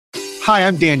Hi,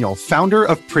 I'm Daniel, founder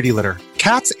of Pretty Litter.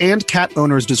 Cats and cat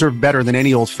owners deserve better than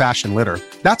any old-fashioned litter.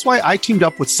 That's why I teamed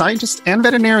up with scientists and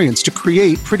veterinarians to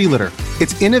create Pretty Litter.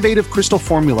 Its innovative crystal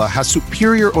formula has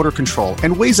superior odor control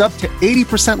and weighs up to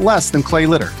 80% less than clay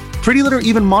litter. Pretty Litter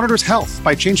even monitors health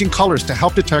by changing colors to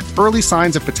help detect early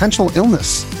signs of potential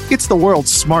illness. It's the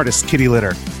world's smartest kitty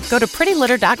litter. Go to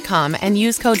prettylitter.com and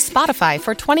use code SPOTIFY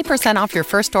for 20% off your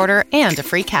first order and a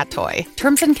free cat toy.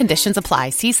 Terms and conditions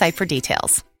apply. See site for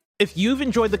details. If you've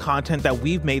enjoyed the content that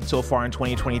we've made so far in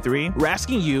 2023, we're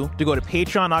asking you to go to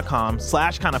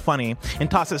patreon.com/kindafunny and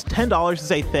toss us $10 to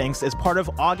say thanks as part of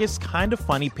August's Kinda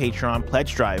Funny Patreon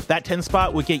pledge drive. That 10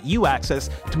 spot would get you access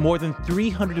to more than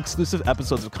 300 exclusive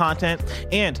episodes of content.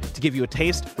 And to give you a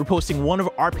taste, we're posting one of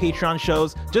our Patreon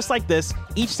shows just like this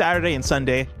each Saturday and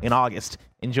Sunday in August.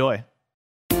 Enjoy.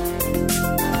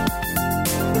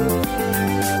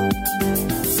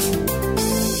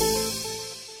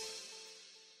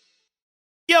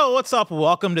 Yo, what's up?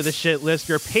 Welcome to The Shit List,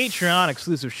 your Patreon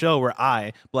exclusive show where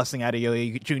I, Blessing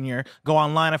Adeoye Jr., go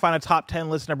online, I find a top 10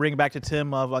 list, and I bring it back to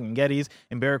Tim motherfucking Geddes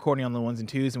and Barry Courtney on the ones and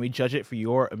twos, and we judge it for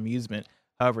your amusement.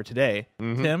 However, today,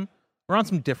 Tim, we're on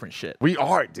some different shit. We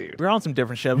are, dude. We're on some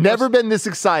different shit. Never been this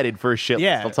excited for a shit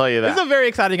list, I'll tell you that. This is a very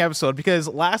exciting episode because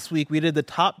last week we did the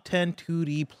top 10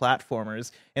 2D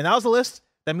platformers, and that was a list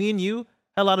that me and you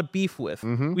had a lot of beef with.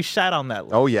 We shat on that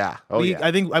list. Oh, yeah.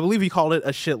 I believe we called it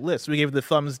a shit list. We gave it the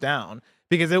thumbs down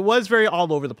because it was very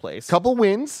all over the place. Couple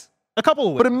wins. A couple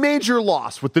of wins. But a major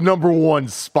loss with the number one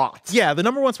spot. Yeah, the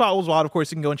number one spot was wild. Of course,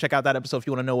 you can go and check out that episode if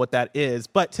you want to know what that is.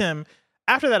 But Tim,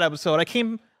 after that episode, I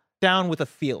came down with a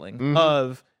feeling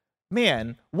of,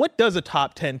 man, what does a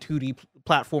top 10 2D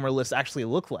platformer list actually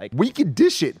look like? We can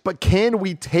dish it, but can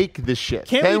we take this shit?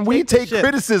 Can we take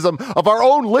criticism of our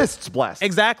own lists, Bless?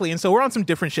 Exactly. And so we're on some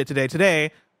different shit today.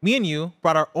 Today, me and you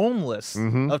brought our own list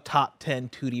of top 10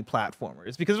 2D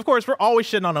platformers. Because, of course, we're always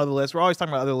shitting on other lists. We're always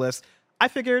talking about other lists. I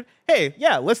figured, hey,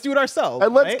 yeah, let's do it ourselves.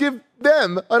 And let's give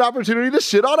them an opportunity to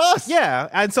shit on us. Yeah.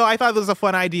 And so I thought this was a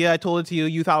fun idea. I told it to you.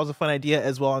 You thought it was a fun idea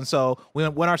as well. And so we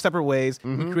went our separate ways.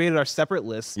 We created our separate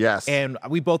lists. Yes. And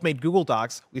we both made Google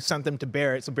Docs. We sent them to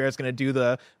Barrett. So Barrett's going to do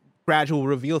the gradual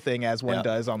reveal thing as one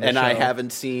does on the show. And I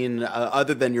haven't seen,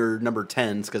 other than your number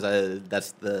 10s, because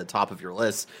that's the top of your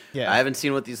list, I haven't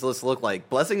seen what these lists look like.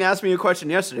 Blessing asked me a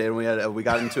question yesterday, and we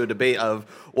got into a debate of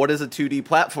what is a 2D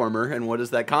platformer and what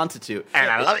does that constitute. And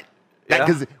I love it.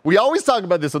 Because we always talk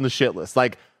about this on the shit list.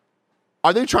 Like,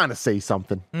 are they trying to say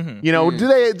something? You know, do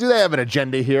they have an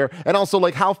agenda here? And also,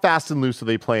 like, how fast and loose are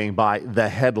they playing by the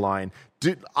headline?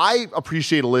 I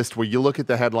appreciate a list where you look at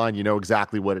the headline, you know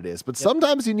exactly what it is. But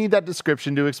sometimes you need that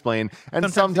description to explain.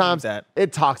 And sometimes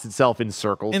it talks itself in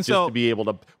circles and just to be able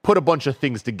to put a bunch of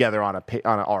things together on an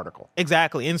article.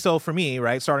 Exactly. And so for me,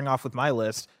 right, starting off with my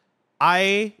list,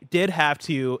 I did have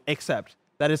to accept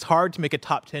that it's hard to make a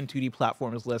top 10 2D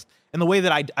platformers list in the way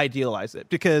that I idealize it.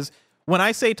 Because when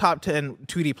I say top 10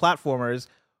 2D platformers,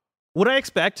 what I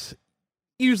expect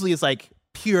usually is like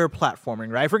pure platforming,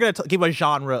 right? If we're going to give a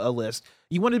genre a list,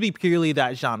 you want it to be purely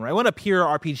that genre. I want a pure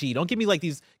RPG. Don't give me like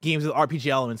these games with RPG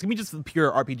elements. Give me just the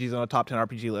pure RPGs on a top 10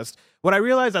 RPG list. What I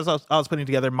realized as I was putting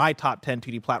together my top 10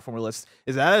 2D platformer lists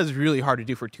is that is really hard to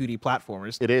do for 2D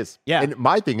platformers. It is. Yeah. And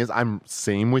my thing is, I'm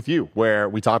same with you, where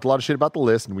we talked a lot of shit about the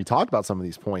list and we talked about some of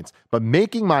these points. But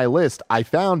making my list, I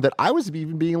found that I was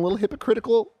even being a little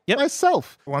hypocritical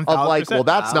myself. 1000%. Of like, well,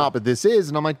 that's not what this is.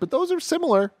 And I'm like, but those are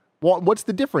similar. What's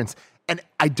the difference? And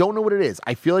I don't know what it is.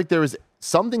 I feel like there is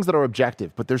some things that are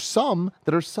objective, but there's some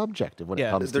that are subjective when it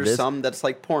comes to this. There's some that's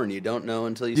like porn. You don't know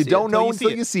until you see it. You don't know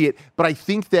until you see it. But I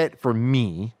think that for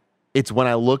me, it's when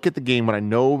I look at the game, when I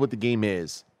know what the game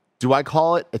is, do I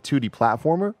call it a 2D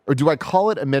platformer? Or do I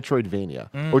call it a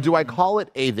Metroidvania? Or do I call it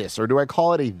a this? Or do I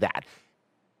call it a that?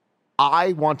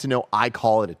 I want to know I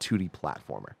call it a 2D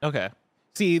platformer. Okay.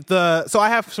 See, so I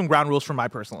have some ground rules for my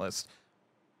personal list.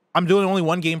 I'm doing only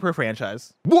one game per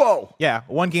franchise. Whoa! Yeah,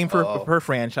 one game per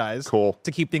franchise. Cool.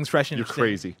 To keep things fresh and You're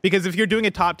crazy. Because if you're doing a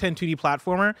top 10 2D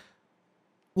platformer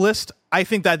list, I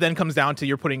think that then comes down to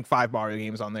you're putting 5 Mario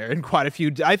games on there and quite a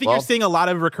few. I think you're seeing a lot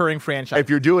of recurring franchises. If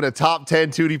you're doing a top 10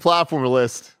 2D platformer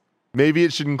list, maybe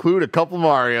it should include a couple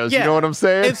Marios. Yeah. You know what I'm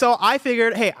saying? And so I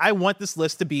figured, hey, I want this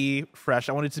list to be fresh.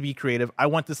 I want it to be creative. I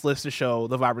want this list to show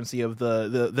the vibrancy of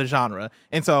the genre.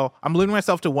 And so I'm limiting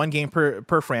myself to one game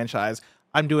per franchise.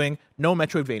 I'm doing no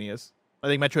Metroidvanias. I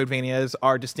think Metroidvanias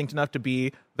are distinct enough to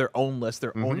be their own list,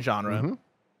 their own genre.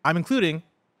 I'm including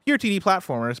pure 2D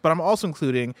platformers, but I'm also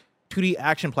including 2D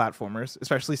action platformers,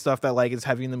 especially stuff that like is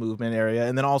heavy in the movement area.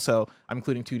 And then also I'm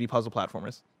including 2D puzzle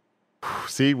platformers.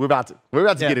 See, we're about to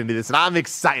get into this, and I'm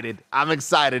excited. I'm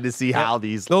excited to see how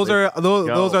these. Those are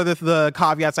the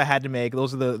caveats I had to make.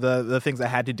 Those are the things I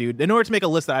had to do in order to make a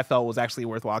list that I felt was actually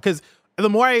worthwhile. Because the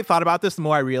more I thought about this, the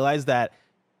more I realized that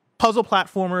puzzle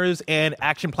platformers and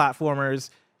action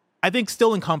platformers, I think,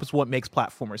 still encompass what makes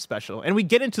platformers special. And we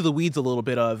get into the weeds a little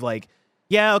bit of like,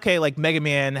 yeah, okay, like Mega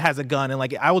Man has a gun, and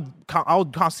like I would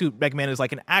constitute Mega Man as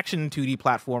like an action 2D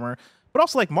platformer, but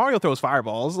also like Mario throws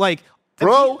fireballs, like.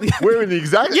 Bro, we're in the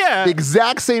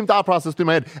exact same thought process through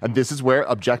my head. And this is where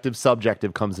objective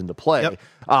subjective comes into play.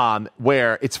 Yep.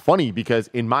 Where it's funny because,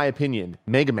 in my opinion,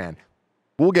 Mega Man,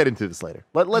 we'll get into this later.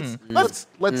 Let's.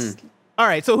 All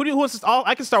right, so who wants to?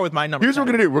 I can start with my number. Here's 10. What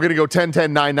we're gonna do. We're gonna go 10,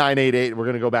 10, 9, 9, 8, 8. We're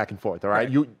gonna go back and forth. All right.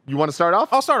 You want to start off?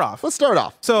 I'll start off. Let's start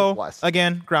off. So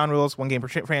again, ground rules: one game per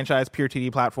franchise, pure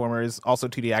 2D platformers, also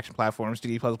 2D action platformers,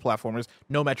 2D puzzle platformers,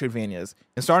 no Metroidvanias.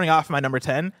 And starting off my number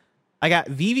 10. I got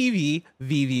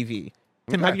VVV.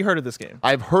 Tim, have you heard of this game?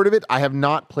 I've heard of it. I have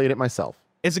not played it myself.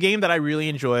 It's a game that I really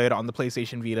enjoyed on the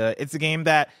PlayStation Vita. It's a game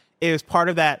that is part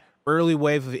of that early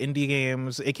wave of indie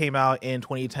games. It came out in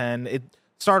 2010. It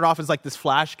started off as like this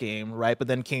Flash game, right? But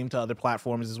then came to other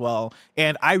platforms as well.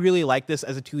 And I really like this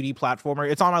as a 2D platformer.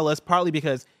 It's on my list partly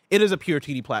because it is a pure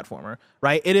 2D platformer,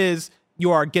 right? You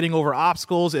are getting over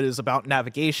obstacles. It is about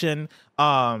navigation.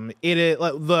 It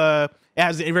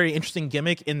has a very interesting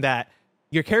gimmick in that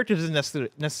your character doesn't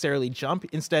necessarily jump.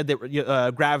 Instead,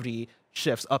 gravity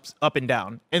shifts up and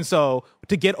down. And so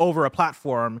to get over a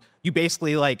platform, you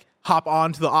basically like hop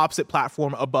onto the opposite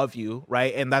platform above you,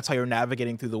 right? And that's how you're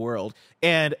navigating through the world.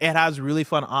 And it has really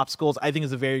fun obstacles. I think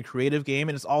it's a very creative game.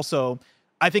 And it's also,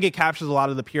 I think it captures a lot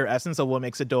of the pure essence of what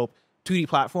makes a dope 2D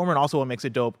platformer and also what makes a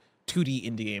dope 2D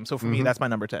indie game. So for me, that's my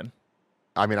number 10.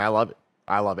 I mean, I love it.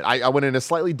 I went in a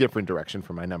slightly different direction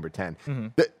for my number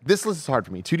 10. This list is hard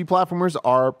for me. 2D platformers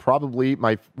are probably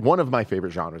one of my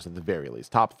favorite genres at the very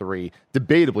least. Top 3,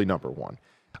 debatably number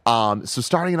 1. So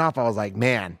starting it off, I was like,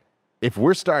 man, if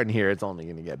we're starting here, it's only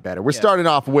going to get better. We're starting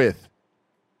off with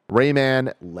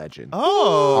Rayman Legend.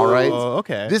 Oh, all right.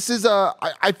 Okay. This is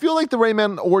I feel like the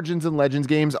Rayman Origins and Legends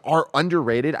games are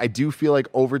underrated. I do feel like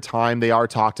over time they are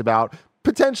talked about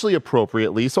potentially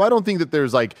appropriately. So I don't think that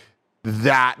there's like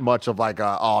that much of like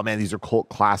oh man, these are cult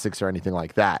classics or anything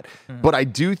like that. But I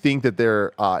do think that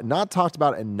they're not talked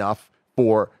about enough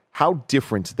for how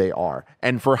different they are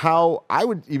and for how I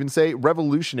would even say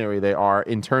revolutionary they are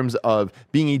in terms of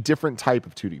being a different type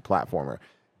of 2D platformer.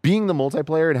 Being the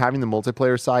multiplayer and having the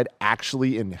multiplayer side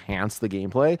actually enhance the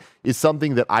gameplay is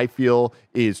something that I feel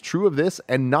is true of this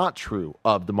and not true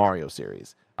of the Mario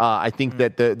series. I think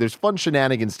that there's fun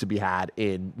shenanigans to be had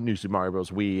in New Super Mario Bros.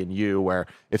 Wii and U, where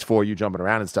it's for you jumping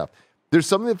around and stuff. There's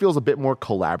something that feels a bit more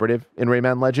collaborative in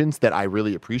Rayman Legends that I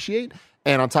really appreciate.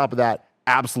 And on top of that,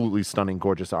 absolutely stunning,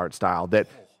 gorgeous art style that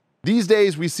these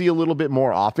days we see a little bit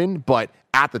more often, but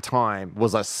at the time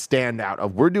was a standout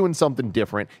of we're doing something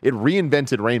different. It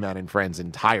reinvented Rayman and Friends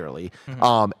entirely.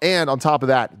 And on top of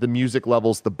that, the music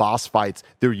levels, the boss fights,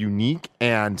 they're unique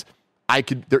and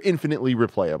they're infinitely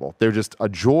replayable. They're just a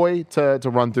joy to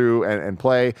run through and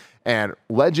play. And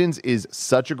Legends is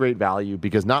such a great value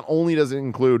because not only does it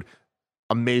include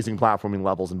amazing platforming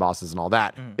levels and bosses and all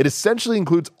that, it essentially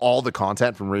includes all the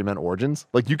content from Rayman Origins.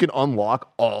 Like you can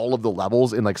unlock all of the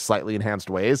levels in like slightly enhanced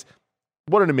ways.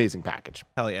 What an amazing package.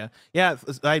 Hell yeah. Yeah,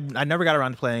 I never got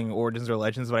around to playing Origins or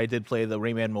Legends, but I did play the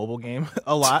Rayman mobile game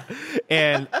a lot.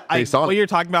 And what you're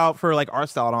talking about for like art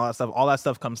style and all that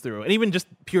stuff comes through. And even just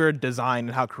pure design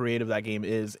and how creative that game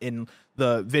is in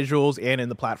the visuals and in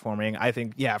the platforming. I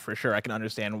think, yeah, for sure, I can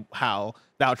understand how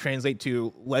that would translate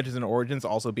to Legends and Origins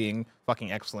also being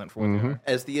fucking excellent for what they are.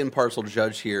 As the impartial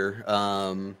judge here,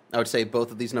 I would say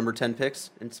both of these number 10 picks,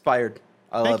 inspired.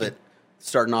 I love it.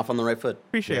 Starting off on the right foot.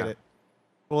 Appreciate it.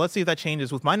 Well, let's see if that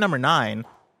changes with my number 9,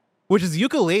 which is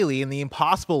Yooka-Laylee in the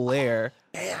Impossible Lair.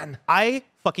 Man, I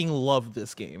fucking love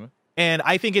this game. And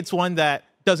I think it's one that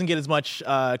doesn't get as much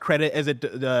credit as it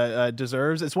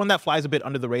deserves. It's one that flies a bit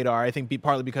under the radar, I think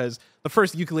partly because the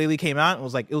first Yooka-Laylee came out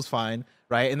and it was fine,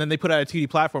 right? And then they put out a 2D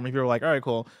platform and people were like, all right,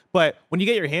 cool. But when you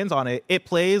get your hands on it, it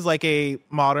plays like a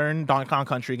modern Donkey Kong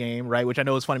Country game, right? Which I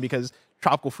know is funny because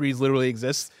Tropical Freeze literally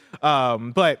exists.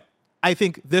 But I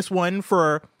think this one,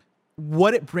 for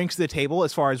what it brings to the table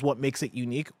as far as what makes it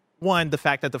unique. One, the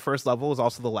fact that the first level is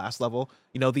also the last level.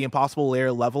 You know, the Impossible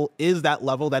Lair level is that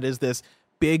level that is this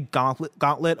big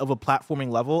gauntlet of a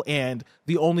platforming level. And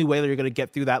the only way that you're going to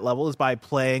get through that level is by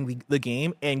playing the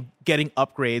game and getting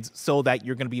upgrades so that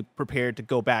you're going to be prepared to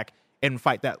go back and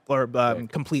fight that or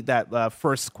complete that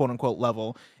first quote unquote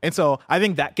level. And so I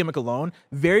think that gimmick alone,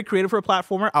 very creative for a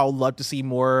platformer. I would love to see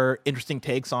more interesting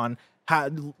takes on how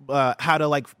to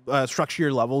like structure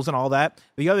your levels and all that.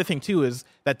 The other thing too is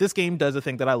that this game does a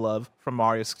thing that I love from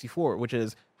Mario 64, which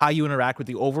is how you interact with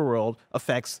the overworld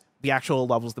affects the actual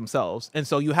levels themselves. And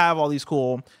so you have all these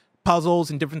cool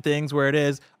puzzles and different things where it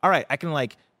is, all right, I can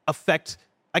like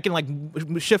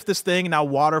shift this thing, and now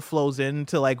water flows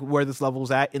into like where this level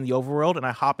is at in the overworld, and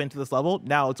I hop into this level.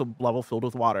 Now it's a level filled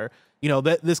with water. You know,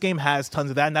 this game has tons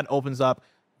of that, and that opens up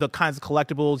the kinds of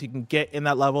collectibles you can get in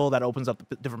that level. That opens up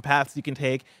the different paths you can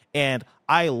take, and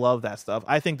I love that stuff.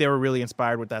 I think they were really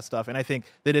inspired with that stuff, and I think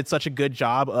they did such a good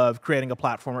job of creating a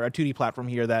 2D platform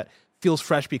here that feels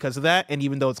fresh because of that. And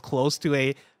even though it's close to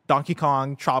a Donkey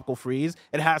Kong Tropical Freeze,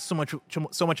 it has so much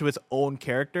of its own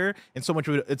character and so much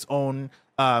of its own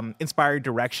inspired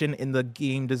direction in the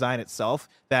game design itself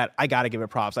that I got to give it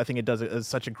props. I think it does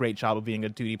such a great job of being a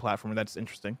 2D platformer. That's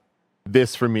interesting.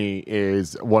 This, for me,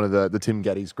 is one of the Tim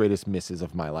Geddes' greatest misses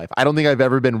of my life. I don't think I've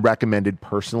ever been recommended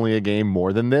personally a game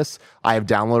more than this. I have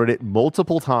downloaded it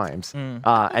multiple times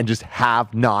and just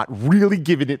have not really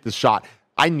given it the shot.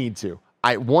 I need to.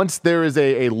 Once there is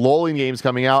a lull in games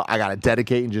coming out, I gotta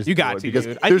dedicate and just because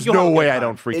dude. There's no way I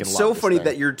don't freaking love It's so funny thing.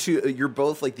 that you're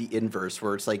both like the inverse,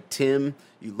 where it's like, Tim,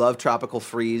 you love Tropical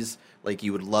Freeze, like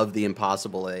you would love the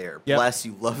Impossible Lair. Yep. Bless,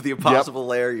 you love the Impossible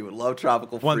Lair, you would love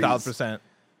Tropical Freeze. 1000%.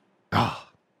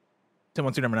 Tim,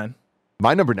 what's your number 9?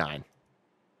 My number 9,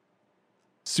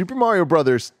 Super Mario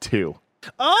Brothers 2.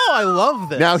 Oh, I love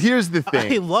this. Now here's the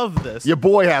thing. I love this. Your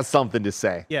boy has something to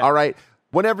say. Yeah. All right.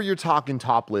 Whenever you're talking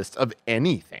top list of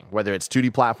anything, whether it's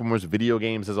 2D platformers, video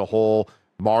games as a whole,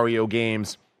 Mario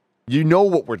games, you know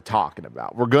what we're talking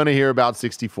about. We're going to hear about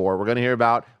 64. We're going to hear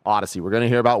about Odyssey. We're going to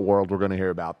hear about World. We're going to hear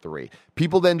about 3.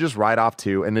 People then just write off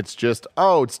 2, and it's just,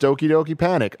 oh, it's Doki Doki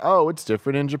Panic. Oh, it's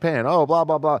different in Japan. Oh, blah,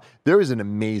 blah, blah. There is an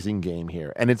amazing game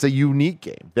here, and it's a unique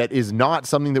game that is not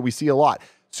something that we see a lot.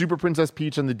 Super Princess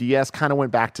Peach on the DS kind of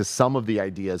went back to some of the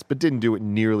ideas, but didn't do it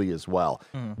nearly as well.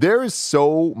 There is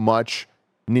so much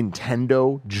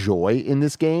Nintendo joy in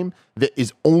this game that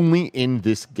is only in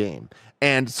this game.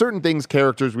 And certain things,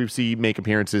 characters we've seen make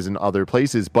appearances in other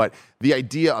places, but the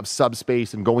idea of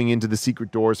subspace and going into the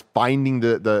secret doors, finding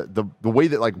the way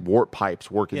that like warp pipes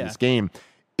work in this game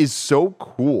is so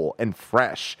cool and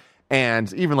fresh.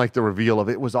 And even like the reveal of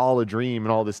it was all a dream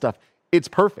and all this stuff. It's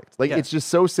perfect. Like it's just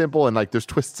so simple, and like there's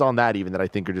twists on that even that I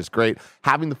think are just great.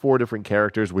 Having the 4 different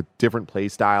characters with different play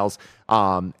styles,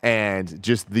 and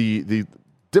just the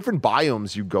different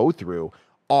biomes you go through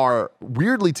are,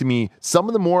 weirdly to me, some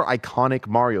of the more iconic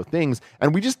Mario things,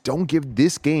 and we just don't give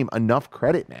this game enough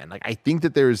credit, man. Like, I think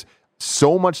that there's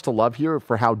so much to love here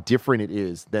for how different it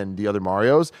is than the other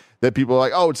Marios that people are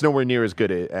like, oh, it's nowhere near as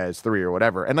good as 3 or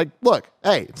whatever. And like, look,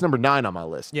 hey, it's number 9 on my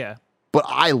list. Yeah. But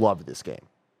I love this game.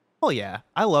 Oh, yeah.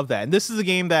 I love that. And this is a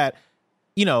game that,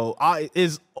 you know,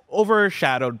 is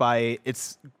overshadowed by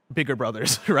its bigger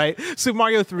brothers, right? Super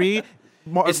Mario 3...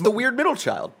 It's the weird middle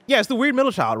child. Yeah, it's the weird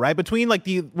middle child, right? Between like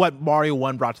what Mario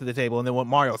 1 brought to the table and then what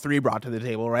Mario 3 brought to the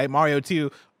table, right? Mario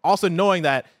 2, also knowing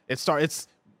that it's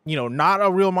you know, not a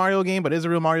real Mario game, but is a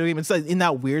real Mario game. It's like in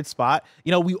that weird spot.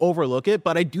 You know, we overlook it,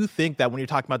 but I do think that when you're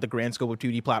talking about the grand scope of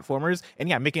 2D platformers, and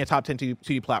yeah, making a top 10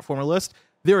 2D platformer list,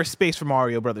 there is space for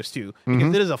Mario Brothers 2,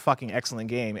 because it is a fucking excellent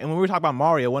game. And when we talk about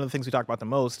Mario, one of the things we talk about the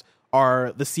most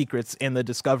are the secrets and the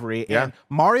discovery. Yeah. And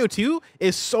Mario 2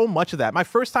 is so much of that. My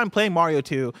first time playing Mario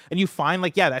 2, and you find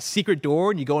like, that secret door,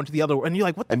 and you go into the other, and you're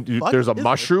like, what the fuck? There's a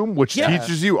mushroom, which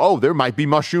teaches you, oh, there might be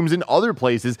mushrooms in other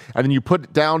places. And then you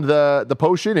put down the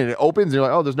potion, and it opens, and you're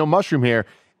like, oh, there's no mushroom here.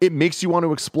 It makes you want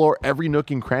to explore every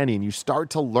nook and cranny, and you start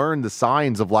to learn the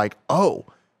signs of like, oh,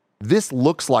 this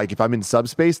looks like if I'm in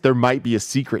subspace, there might be a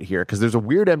secret here, because there's a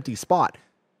weird empty spot.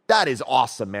 That is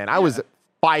awesome, man. I was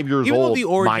 5 years Even old. though the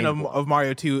origin of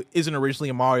Mario 2 isn't originally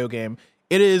a Mario game,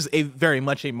 it is very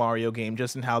much a Mario game,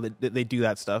 just in how they do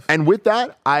that stuff. And with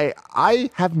that, I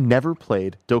have never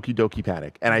played Doki Doki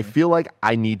Panic, and I feel like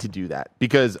I need to do that,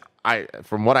 because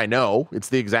from what I know, it's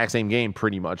the exact same game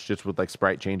pretty much, just with like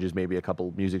sprite changes, maybe a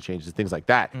couple music changes, things like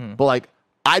that. But like,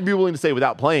 I'd be willing to say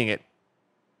without playing it,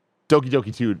 Doki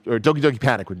Doki 2 or Doki Doki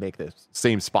Panic would make this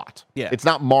same spot. Yeah. It's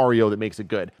not Mario that makes it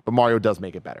good, but Mario does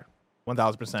make it better.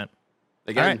 1000%.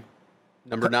 Again, All right.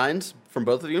 number 9s from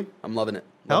both of you. I'm loving it.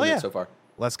 Hell Loving yeah. it so far.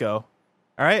 Let's go.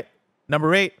 All right.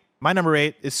 Number 8. My number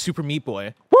 8 is Super Meat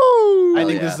Boy. Woo! I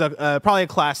think this is probably a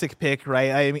classic pick,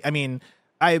 right? I mean,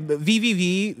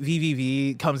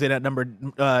 VVV comes in at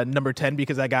number 10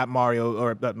 because I got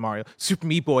Super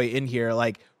Meat Boy in here,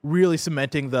 like really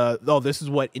cementing this is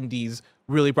what indies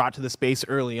really brought to the space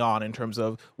early on in terms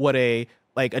of what a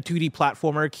 2D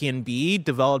platformer can be,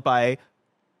 developed by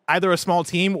either a small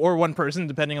team or one person,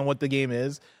 depending on what the game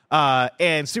is.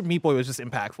 And Super Meat Boy was just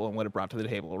impactful in what it brought to the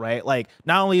table, right? Like,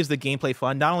 not only is the gameplay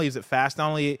fun, not only is it fast, not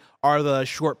only are the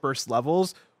short burst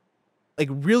levels like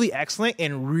really excellent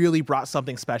and really brought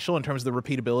something special in terms of the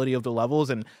repeatability of the levels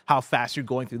and how fast you're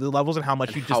going through the levels and how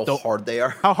much you just how hard they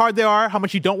are, how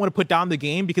much you don't want to put down the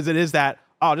game because it is that,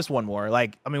 oh, just one more.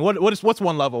 Like, I mean, what's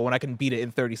one level when I can beat it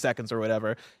in 30 seconds or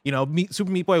whatever? You know,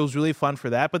 Super Meat Boy was really fun for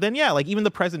that. But then, yeah, like even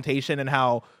the presentation and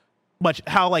how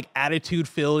like attitude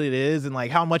filled it is and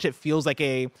like how much it feels like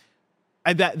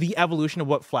that the evolution of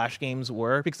what Flash games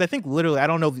were, because I think literally, I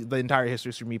don't know the entire history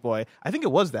of Super Meat Boy. I think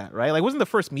it was that, right? Like, wasn't the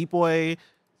first Meat Boy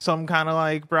some kind of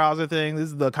like browser thing? This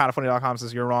is the kindafunny.com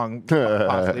says you're wrong,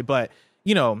 possibly, but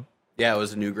you know. Yeah, it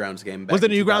was a Newgrounds game. Was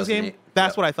it a Newgrounds game?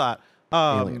 That's what I thought.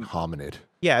 Alien Hominid.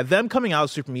 Yeah, them coming out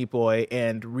with Super Meat Boy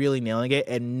and really nailing it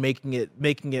and making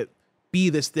it be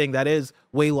this thing that is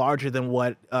way larger than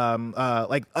what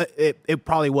it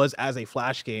probably was as a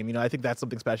Flash game. You know, I think that's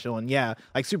something special. And yeah,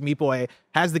 like Super Meat Boy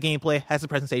has the gameplay, has the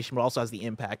presentation, but also has the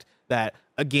impact that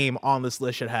a game on this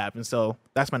list should have. And so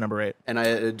that's my number 8. And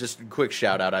I just a quick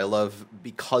shout out. I love,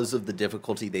 because of the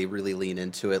difficulty, they really lean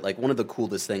into it. Like, one of the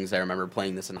coolest things I remember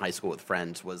playing this in high school with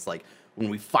friends was like when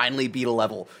we finally beat a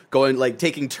level, going like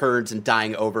taking turns and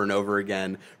dying over and over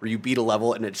again, where you beat a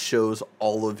level and it shows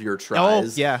all of your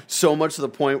tries. Oh, yeah. So much to the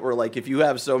point where like if you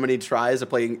have so many tries of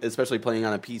playing, especially playing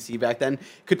on a PC back then,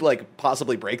 could like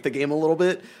possibly break the game a little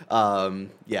bit.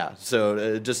 Yeah.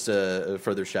 So just a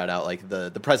further shout out, like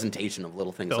the presentation of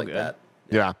little things like good. that.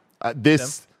 Yeah.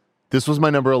 This was my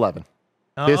number 11.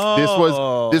 This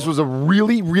was a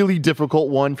really, really difficult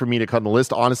one for me to cut on the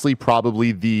list. Honestly,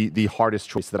 probably the hardest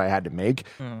choice that I had to make.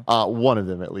 One of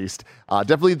them, at least.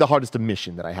 Definitely the hardest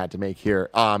omission that I had to make here.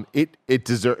 It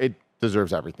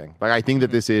deserves everything. Like, I think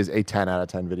that this is a 10 out of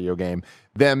 10 video game.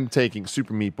 Them taking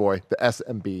Super Meat Boy, the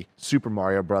SMB, Super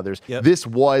Mario Brothers. Yep. This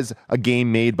was a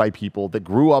game made by people that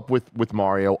grew up with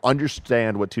Mario,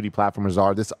 understand what 2D platformers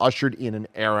are. This ushered in an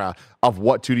era of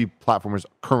what 2D platformers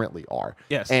currently are.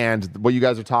 Yes. And what you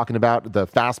guys are talking about, the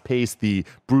fast pace, the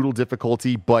brutal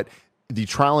difficulty, but the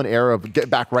trial and error of get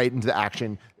back right into the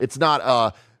action. It's not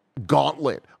a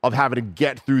gauntlet of having to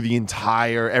get through the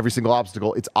entire every single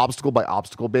obstacle. It's obstacle by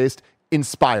obstacle based,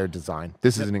 inspired design.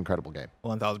 This is an incredible game.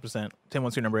 1000%. Tim,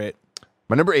 what's your number 8?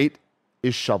 My number 8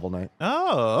 is Shovel Knight.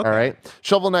 Oh, okay. All right.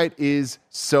 Shovel Knight is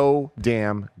so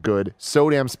damn good, so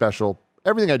damn special.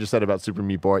 Everything I just said about Super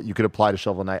Meat Boy, you could apply to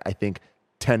Shovel Knight, I think,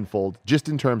 tenfold, just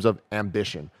in terms of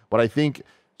ambition. What I think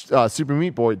Super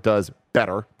Meat Boy does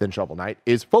better than Shovel Knight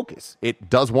is focus. It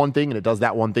does one thing, and it does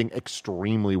that one thing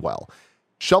extremely well.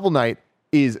 Shovel Knight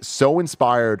is so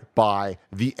inspired by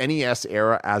the NES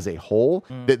era as a whole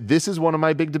that this is one of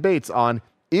my big debates on,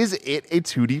 is it a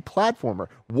 2D platformer?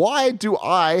 Why do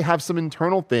I have some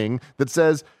internal thing that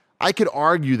says I could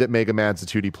argue that Mega Man's a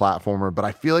 2D platformer, but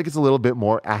I feel like it's a little bit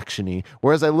more action-y.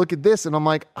 Whereas I look at this and I'm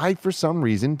like, for some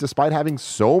reason, despite having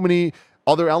so many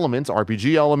other elements,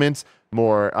 RPG elements,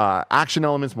 more action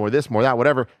elements, more this, more that,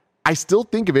 whatever, I still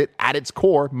think of it at its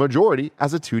core majority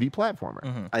as a 2D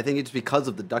platformer. I think it's because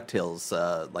of the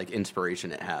DuckTales like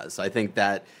inspiration it has. I think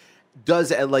that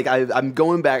does, like, I'm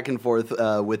going back and forth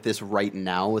with this right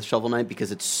now with Shovel Knight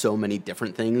because it's so many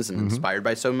different things and inspired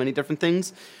by so many different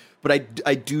things. But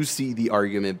I do see the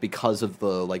argument because of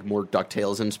the like more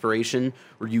DuckTales inspiration,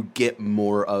 where you get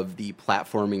more of the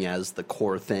platforming as the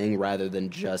core thing rather than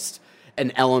just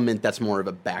an element that's more of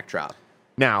a backdrop.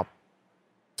 Now,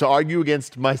 to argue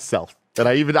against myself, and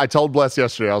I told Bless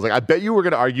yesterday, I was like, I bet you we're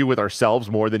going to argue with ourselves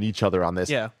more than each other on this.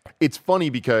 Yeah. It's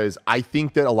funny because I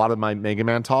think that a lot of my Mega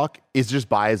Man talk is just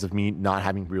bias of me not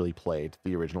having really played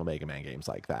the original Mega Man games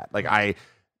like that.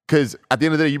 Because at the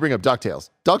end of the day, you bring up DuckTales.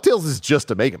 DuckTales is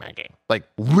just a Mega Man game. Like,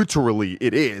 literally,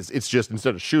 it is. It's just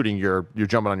instead of shooting, you're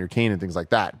jumping on your cane and things like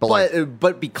that.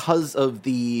 But because of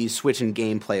the switch in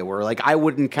gameplay, where like I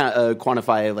wouldn't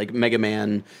quantify like Mega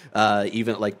Man,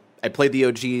 even like I played the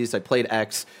OGs, I played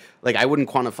X. Like, I wouldn't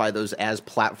quantify those as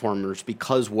platformers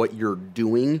because what you're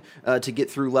doing to get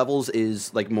through levels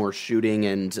is like more shooting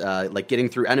and like getting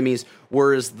through enemies,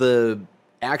 whereas the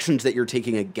actions that you're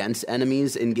taking against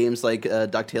enemies in games like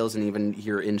DuckTales and even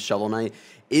here in Shovel Knight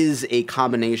is a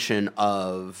combination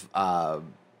of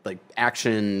like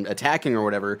action attacking or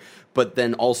whatever, but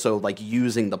then also like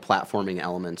using the platforming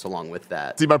elements along with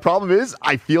that. See, my problem is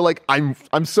I feel like I'm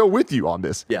so with you on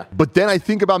this. Yeah. But then I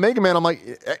think about Mega Man, I'm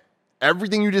like,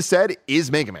 everything you just said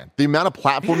is Mega Man. The amount of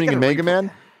platforming in Mega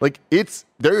Man, like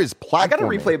there is platforming. I gotta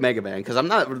replay Mega Man because I'm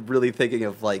not really thinking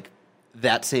of like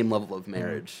that same level of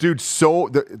marriage. Dude, so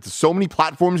many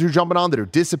platforms you're jumping on that are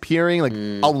disappearing. Like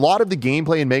a lot of the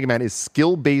gameplay in Mega Man is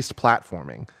skill-based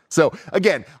platforming. So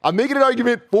again, I'm making an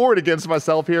argument for and against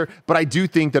myself here, but I do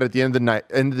think that at the end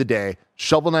of the day,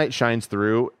 Shovel Knight shines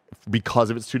through because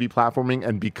of its 2D platforming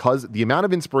and because the amount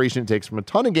of inspiration it takes from a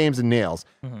ton of games and nails.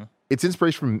 Its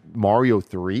inspiration from Mario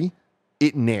 3,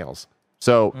 it nails.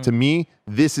 So to me,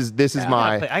 this is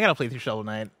my. I gotta play through Shovel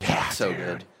Knight. Yeah, so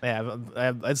good. Yeah,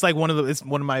 it's like one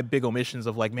of my big omissions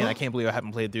of like, man, I can't believe I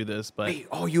haven't played through this. But wait,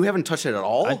 you haven't touched it at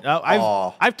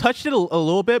all? I've touched it a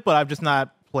little bit, but I've just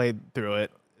not played through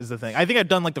it. Is the thing. I think I've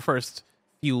done like the first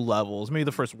few levels, maybe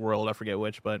the first world. I forget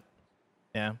which, but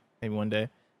yeah, maybe one day.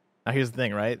 Now here's the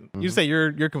thing, right? You say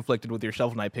you're conflicted with your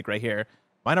Shovel Knight pick right here.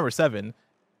 My number 7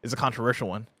 is a controversial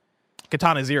one.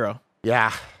 Katana Zero.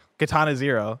 Yeah, Katana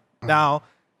Zero. Now,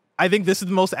 I think this is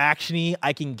the most actiony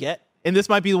I can get, and this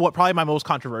might be probably my most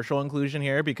controversial inclusion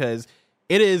here because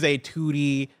it is a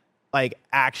 2D like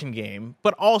action game,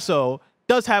 but also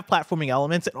does have platforming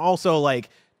elements, and also like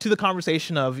to the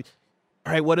conversation of,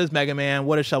 all right, what is Mega Man?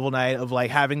 What is Shovel Knight? Of like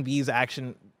having these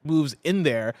action moves in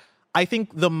there. I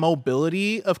think the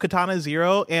mobility of Katana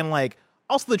Zero and like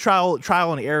also the trial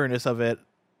and errorness of it,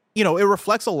 it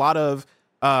reflects a lot of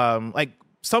like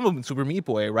some of Super Meat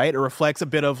Boy, right? It reflects a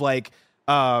bit of like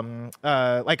a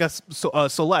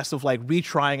Celeste of like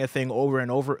retrying a thing over and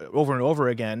over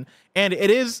again. And it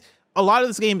is a lot of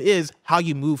this game is how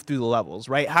you move through the levels,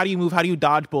 right? How do you move? How do you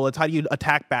dodge bullets? How do you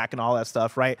attack back and all that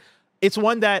stuff, right? It's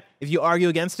one that if you argue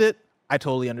against it, I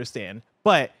totally understand.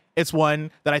 But it's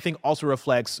one that I think also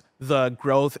reflects the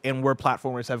growth and where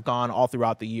platformers have gone all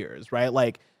throughout the years, right?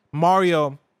 Like Mario,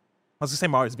 I was gonna say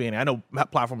Mario's beginning. I know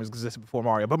platformers existed before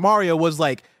Mario, but Mario was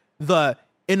like the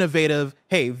innovative.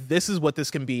 Hey, this is what this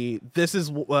can be. This is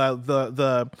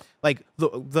the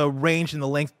range and the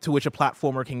length to which a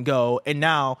platformer can go. And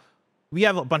now we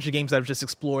have a bunch of games that have just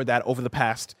explored that over the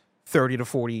past 30 to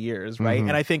 40 years, right?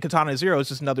 And I think Katana Zero is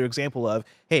just another example of,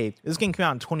 hey, this game came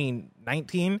out in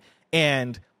 2019,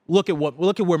 and look at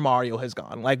where Mario has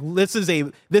gone. Like this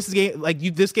game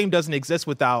doesn't exist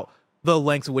without the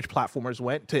lengths of which platformers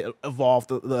went to evolve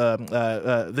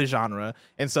the genre.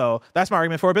 And so that's my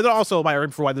argument for it. But also my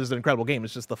argument for why this is an incredible game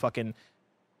is just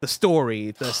the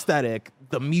story, the aesthetic,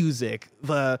 the music,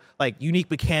 the like unique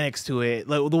mechanics to it,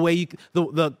 the way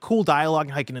the cool dialogue,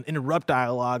 and how you can interrupt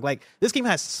dialogue. Like this game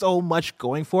has so much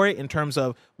going for it in terms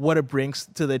of what it brings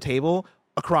to the table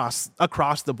across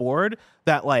the board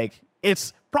that like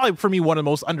it's probably for me one of the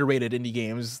most underrated indie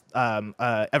games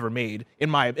ever made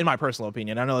in my personal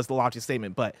opinion. I know that's the lofty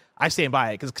statement, but I stand by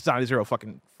it because Katana Zero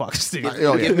fucking fucks.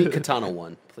 Give me Katana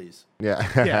 1, please.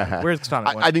 Yeah. Where's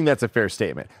Katana 1? I think that's a fair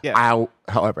statement. Yeah.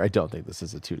 However, I don't think this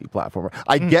is a 2D platformer.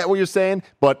 I get what you're saying,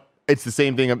 but it's the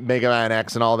same thing of Mega Man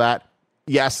X and all that.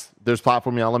 Yes, there's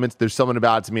platforming elements. There's something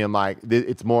about it to me. I'm like,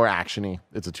 it's more actiony.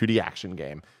 It's a 2D action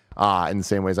game. In the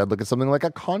same ways, I'd look at something like a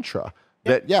Contra.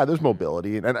 There's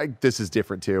mobility, and this is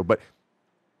different too. But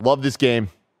love this game.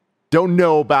 Don't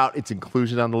know about its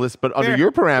inclusion on the list, but under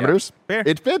your parameters,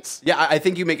 it fits. Yeah, I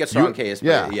think you make a strong case.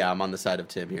 But I'm on the side of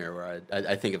Tim here, where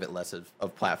I think of it less of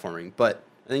platforming. But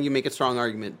I think you make a strong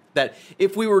argument that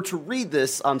if we were to read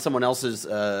this on someone else's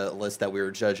list that we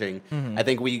were judging, I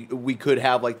think we could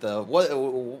have like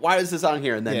why is this on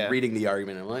here? And then reading the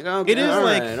argument, I'm like, okay, it is all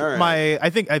like right. I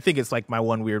think it's like my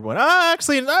one weird one.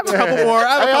 Actually, I have a couple more.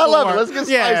 I love it. Let's get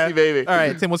spicy, baby. All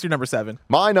right, Tim, what's your number 7?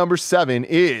 My number 7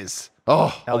 is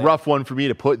a rough one for me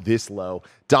to put this low.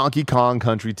 Donkey Kong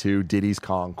Country 2: Diddy's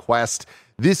Kong Quest.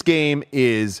 This game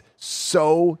is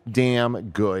so damn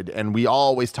good, and we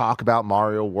always talk about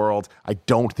Mario World. I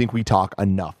don't think we talk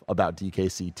enough about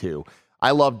DKC 2.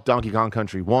 I love Donkey Kong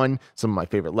Country 1, some of my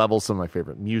favorite levels, some of my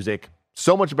favorite music.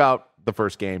 So much about the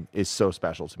first game is so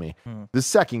special to me. The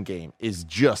second game is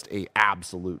just a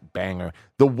absolute banger.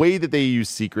 The way that they use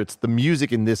secrets, the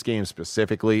music in this game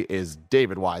specifically is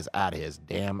David Wise at his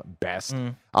damn best.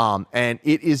 And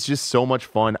it is just so much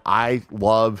fun. I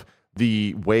love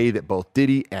the way that both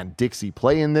Diddy and Dixie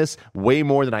play in this way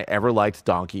more than I ever liked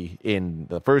Donkey in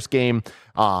the first game.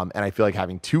 And I feel like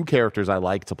having two characters I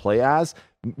like to play as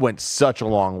went such a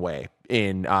long way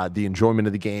in the enjoyment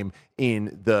of the game,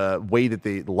 in the way that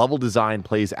the level design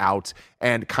plays out,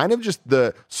 and kind of just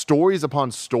the stories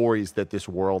upon stories that this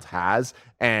world has.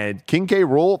 And King K.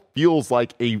 Rool feels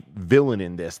like a villain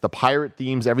in this. The pirate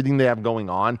themes, everything they have going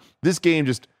on. This game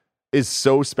just is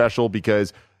so special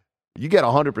because you get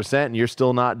 100% and you're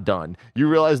still not done. You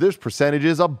realize there's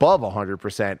percentages above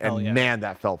 100%, and man,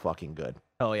 that felt fucking good.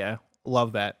 Oh yeah,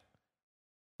 love that.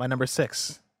 My number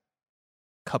 6,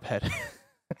 Cuphead.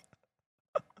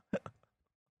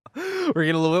 We're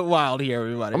getting a little bit wild here,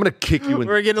 everybody. I'm gonna kick you.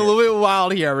 We're getting a little bit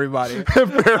wild here, everybody.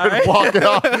 Walking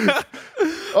off.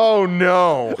 Oh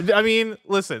no! I mean,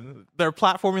 listen, there are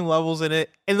platforming levels in it,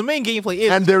 and the main gameplay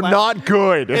is, and they're not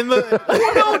good. In the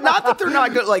no, not that they're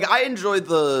not good. Like I enjoyed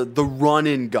the run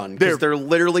and gun because they're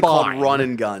literally called run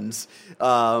and guns.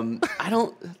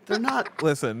 They're not.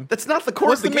 Listen, that's not the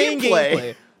core of the main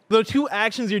gameplay. The two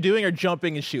actions you're doing are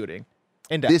jumping and shooting.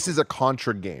 And this is a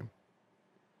Contra game.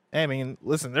 I mean,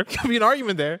 listen, there could be an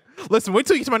argument there. Listen, wait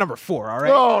till you get to my number 4, all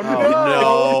right? Oh,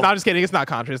 no. No, I'm just kidding. It's not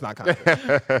Contra. It's not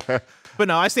Contra. But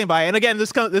no, I stand by it. And again,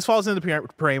 this falls into the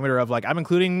parameter of, like, I'm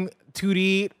including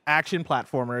 2D action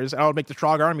platformers. And I would make the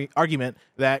strong argument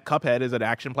that Cuphead is an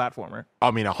action platformer.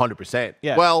 I mean, 100%.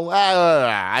 Yeah. Well,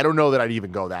 I don't know that I'd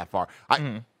even go that far.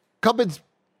 Cuphead's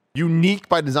unique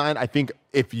by design. I think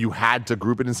if you had to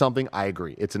group it in something, I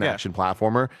agree. It's an action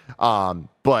platformer.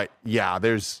 But, yeah,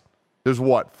 there's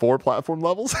what, 4 platform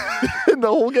levels in the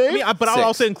whole game? I mean, but 6. I'll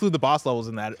also include the boss levels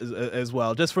in that as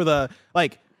well, just for the,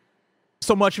 like,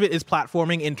 so much of it is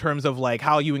platforming in terms of, like,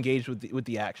 how you engage with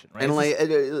the action, right? And, like,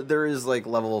 there is, like,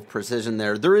 level of precision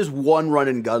there. There is one run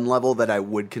and gun level that I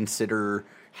would consider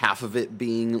half of it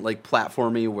being, like,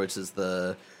 platformy, which is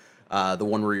the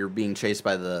one where you're being chased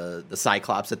by the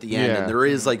Cyclops at the end. And there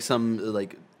is, like, some,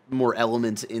 like, more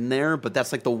elements in there, but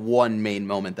that's, like, the one main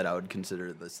moment that I would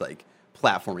consider this, like,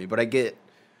 platformy. But I get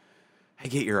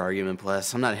your argument,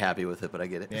 Bless. I'm not happy with it, but I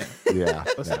get it. Yeah.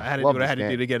 Listen, I had to do what I had to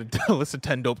do to get a list of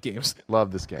 10 dope games.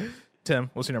 Love this game.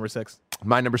 Tim, what's your number 6?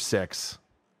 My number 6.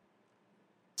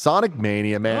 Sonic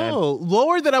Mania, man. Oh,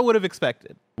 lower than I would have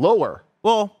expected. Lower.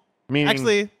 Well, meaning...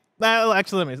 actually, let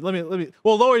me.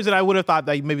 Well, lower than I would have thought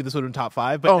that maybe this would have been top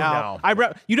 5. But now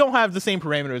you don't have the same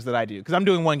parameters that I do because I'm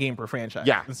doing one game per franchise.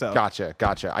 Yeah, so. Gotcha.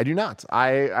 I do not.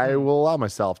 I will allow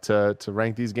myself to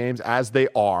rank these games as they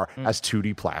are, as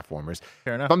 2D platformers.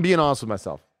 Fair enough. If I'm being honest with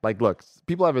myself, like, look,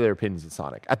 people have their opinions of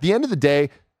Sonic. At the end of the day,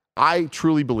 I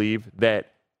truly believe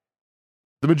that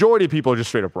the majority of people are just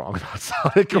straight up wrong about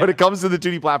Sonic when it comes to the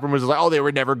 2D platformers. It's like, oh, they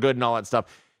were never good and all that stuff.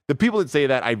 The people that say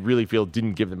that, I really feel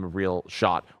didn't give them a real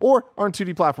shot or aren't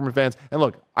 2D platformer fans. And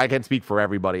look, I can't speak for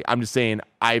everybody. I'm just saying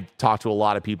I've talked to a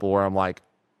lot of people where I'm like,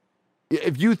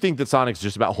 if you think that Sonic's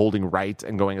just about holding right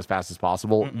and going as fast as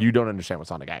possible, you don't understand what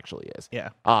Sonic actually is. Yeah.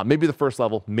 Maybe the first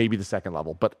level, maybe the second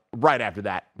level. But right after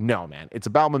that, no, man. It's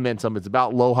about momentum. It's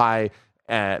about low, high,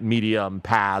 medium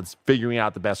paths, figuring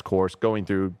out the best course, going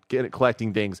through,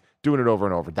 collecting things, doing it over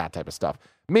and over, that type of stuff.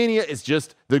 Mania is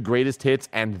just the greatest hits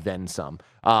and then some.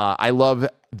 I love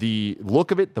the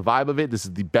look of it, the vibe of it. This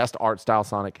is the best art style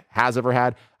Sonic has ever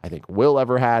had, I think will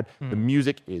ever had. The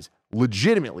music is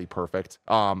legitimately perfect.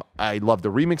 I love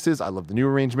the remixes. I love the new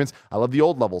arrangements. I love the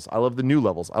old levels. I love the new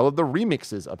levels. I love the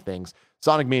remixes of things.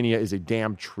 Sonic Mania is a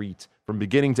damn treat from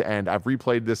beginning to end. I've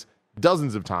replayed this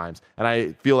dozens of times, and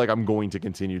I feel like I'm going to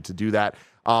continue to do that.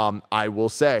 I will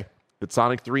say that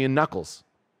Sonic 3 and Knuckles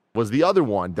was the other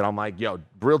one that I'm like, yo,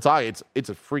 real talk, it's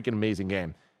a freaking amazing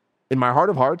game. In my heart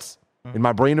of hearts, in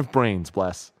my brain of brains,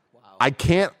 Bless, I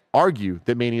can't argue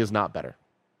that Mania is not better.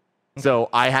 So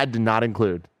I had to not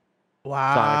include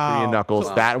Sonic 3 and Knuckles.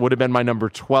 Wow. That would have been my number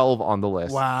 12 on the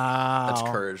list. Wow. That's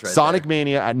courage right Sonic there.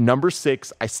 Mania at number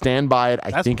 6. I stand by it.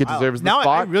 I think it deserves the spot.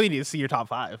 Now I really need to see your top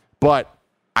 5. But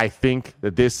I think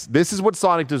that this is what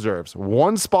Sonic deserves.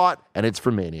 One spot, and it's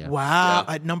for Mania. Wow.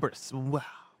 At numbers. Wow.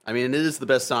 I mean, it is the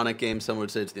best Sonic game. Some would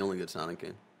say it's the only good Sonic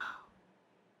game.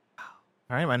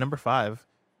 All right, my number 5.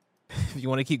 If you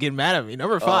want to keep getting mad at me,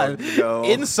 number 5, no.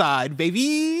 Inside,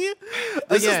 baby.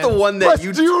 This is the one that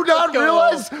do you not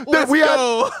realize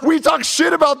that we talk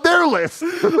shit about their list?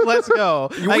 Let's go.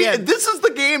 This is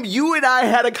the game you and I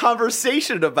had a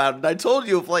conversation about, and I told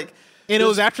you, and it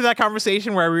was after that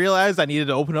conversation where I realized I needed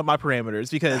to open up my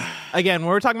parameters because, again, when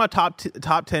we're talking about top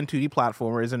 10 2D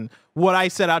platformers and what I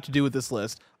set out to do with this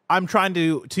list, I'm trying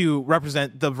to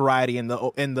represent the variety and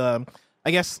the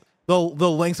I guess the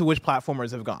lengths of which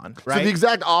platformers have gone. Right. So the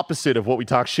exact opposite of what we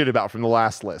talked shit about from the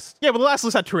last list. Yeah, but the last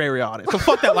list had Terraria on it, so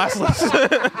fuck that last list.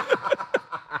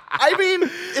 I mean,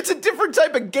 it's a different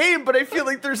type of game, but I feel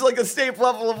like there's like a safe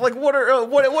level of like,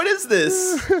 what is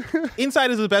this?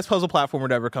 Inside is the best puzzle platformer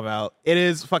to ever come out. It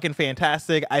is fucking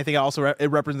fantastic. I think it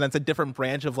represents a different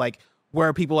branch of like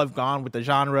where people have gone with the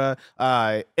genre.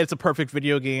 It's a perfect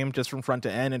video game just from front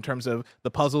to end in terms of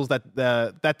the puzzles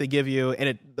that they give you,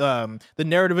 and the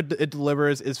narrative it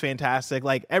delivers is fantastic.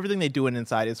 Like everything they do in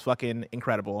Inside is fucking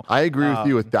incredible. I agree with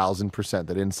you 1,000%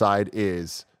 that Inside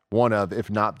is one of, if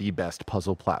not the best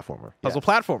puzzle platformer.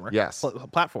 Platformer. Yes.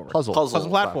 Platformer. Puzzle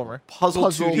platformer. Puzzle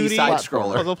 2D side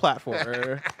scroller. Puzzle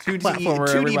platformer.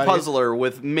 2D puzzler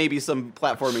with maybe some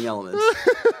platforming elements.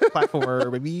 Platformer,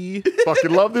 baby.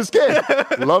 Fucking love this game.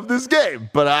 Love this game.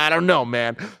 But I don't know,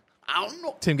 man. I don't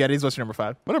know. Tim Geddes, what's your number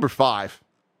 5? My number 5.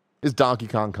 is Donkey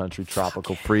Kong Country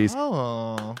Tropical Freeze.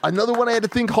 Oh. Another one I had to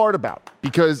think hard about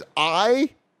because I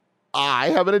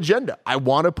have an agenda. I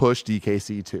want to push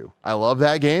DKC 2. I love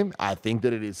that game. I think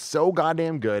that it is so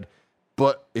goddamn good.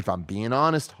 But if I'm being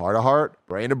honest, heart to heart,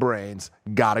 brain to brains,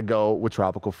 gotta go with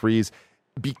Tropical Freeze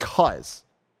because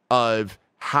of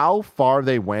how far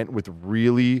they went with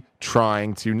really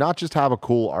trying to not just have a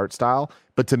cool art style,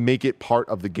 but to make it part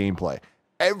of the gameplay.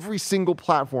 Every single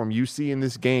platform you see in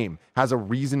this game has a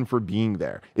reason for being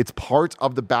there. It's part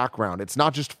of the background. It's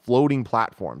not just floating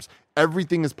platforms.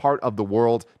 Everything is part of the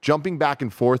world. Jumping back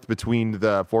and forth between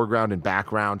the foreground and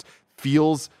background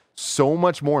feels so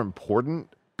much more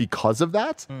important because of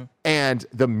that. And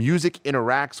the music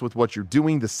interacts with what you're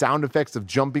doing. The sound effects of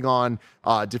jumping on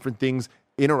different things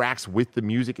interacts with the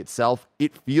music itself.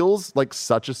 It feels like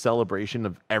such a celebration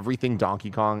of everything Donkey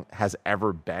Kong has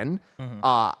ever been,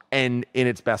 and in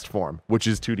its best form, which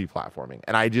is 2D platforming.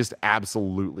 And I just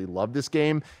absolutely love this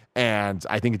game, and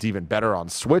I think it's even better on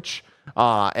Switch.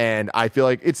 And I feel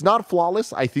like it's not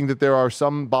flawless. I think that there are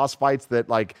some boss fights that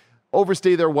like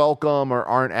overstay their welcome or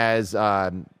aren't as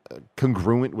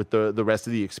congruent with the rest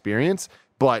of the experience.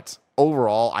 But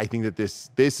overall, I think that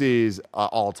this is an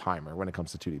all-timer when it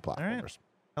comes to 2D platformers. Right.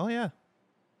 Oh, yeah.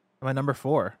 My number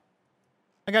 4.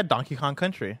 I got Donkey Kong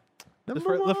Country.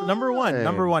 Number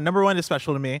one is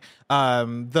special to me.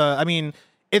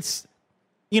 It's,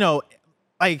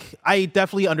 like, I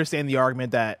definitely understand the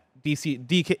argument that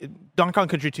Donkey Kong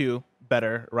Country 2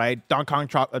 better, right? Donkey Kong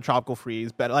Tropical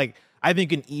Freeze better. Like, I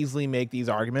think you can easily make these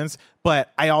arguments,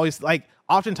 but I always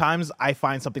oftentimes I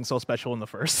find something so special in the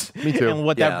first. Me too. And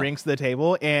what that brings to the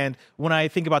table. And when I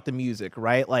think about the music,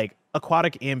 right? Like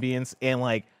aquatic ambience and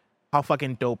like how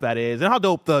fucking dope that is and how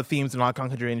dope the themes in Donkey Kong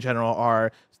Country in general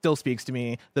are still speaks to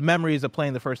me. The memories of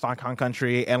playing the first Donkey Kong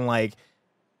Country and like,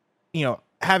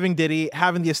 having Diddy,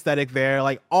 having the aesthetic there,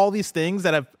 like all these things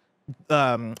that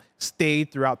have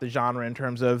stayed throughout the genre in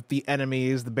terms of the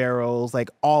enemies, the barrels, like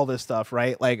all this stuff,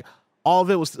 right? Like all of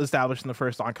it was established in the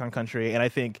first Donkey Kong Country. And I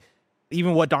think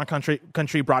even what Donkey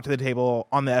Country brought to the table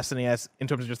on the SNES in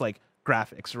terms of just like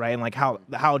graphics, right? And like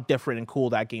how different and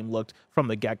cool that game looked from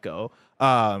the get-go.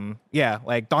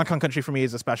 Like Donkey Kong Country for me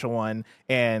is a special one.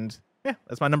 And yeah,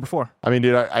 that's my number 4. I mean,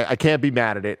 dude, I can't be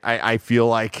mad at it. I feel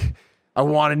like I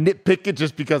want to nitpick it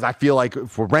just because I feel like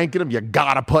if we're ranking them, you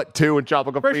gotta put 2 and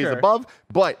Tropical Freeze above.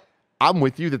 But I'm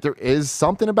with you that there is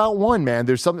something about 1, man.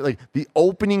 There's something like the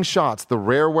opening shots, the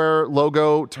Rareware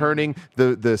logo turning,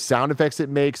 the sound effects it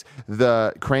makes,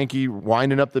 the Cranky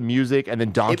winding up the music, and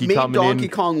then Donkey coming in. It made Donkey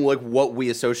Kong look what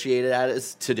we associate it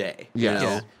as today. Yes.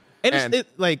 Yeah. And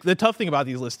like the tough thing about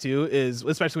these lists too is,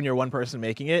 especially when you're one person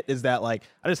making it, is that like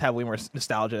I just have way more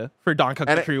nostalgia for Donkey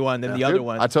Kong Country 1 than the other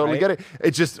one. I totally get it.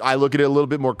 It's just I look at it a little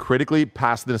bit more critically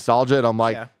past the nostalgia, and I'm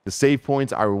like, the save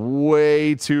points are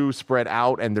way too spread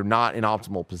out, and they're not in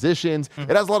optimal positions. It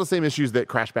has a lot of the same issues that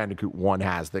Crash Bandicoot 1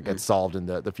 has that gets solved in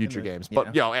the future games.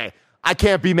 But hey, I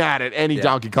can't be mad at any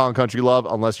Donkey Kong Country love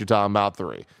unless you're talking about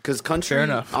 3. Because Country,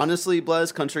 honestly,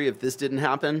 Blaz, Country, if this didn't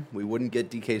happen, we wouldn't get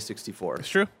DK64. It's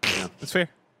true. Yeah. That's fair.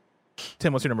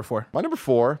 Tim, what's your number 4? My number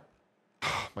 4.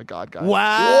 Oh my God, guys.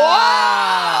 Wow!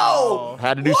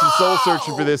 Had to do some soul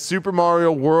searching for this. Super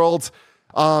Mario World.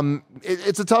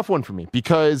 It's a tough one for me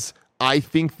because I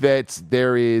think that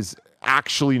there is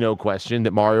actually no question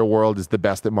that Mario World is the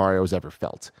best that Mario has ever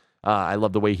felt. I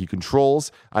love the way he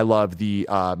controls. I love the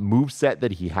moveset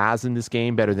that he has in this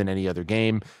game better than any other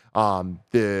game.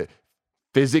 The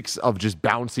physics of just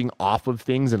bouncing off of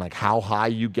things and like how high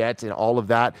you get and all of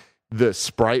that. The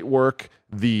sprite work,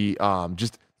 the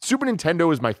just Super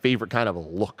Nintendo is my favorite kind of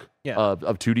look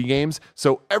of 2D games.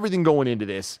 So everything going into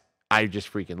this, I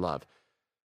just freaking love.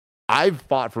 I've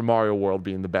fought for Mario World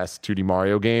being the best 2D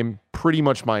Mario game pretty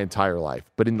much my entire life.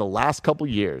 But in the last couple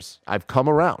years, I've come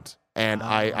around. And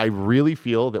I really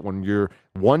feel that when you're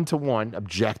one-to-one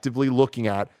objectively looking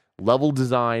at level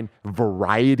design,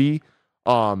 variety,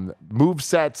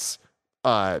 movesets,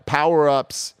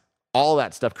 power-ups, all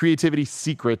that stuff, creativity,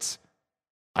 secrets,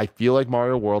 I feel like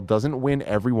Mario World doesn't win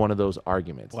every one of those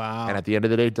arguments. Wow. And at the end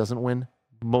of the day, it doesn't win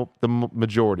the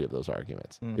majority of those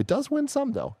arguments. It does win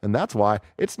some, though. And that's why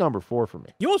it's number 4 for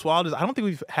me. You know what's wild is I don't think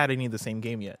we've had any of the same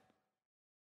game yet.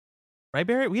 Right,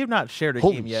 Barrett? We have not shared a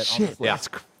game yet on this list.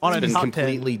 On a top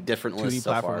completely different 2D list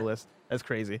so platform far. list. That's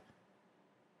crazy.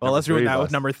 Well, let's ruin that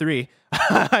with number 3.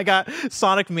 I got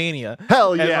Sonic Mania.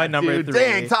 Hell yeah, as my number 3.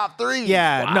 Dang, top 3.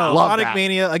 Yeah, wow. no, Love Sonic that.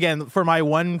 Mania, again, for my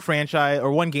one franchise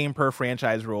or one game per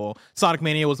franchise rule, Sonic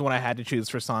Mania was the one I had to choose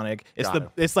for Sonic.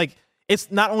 It's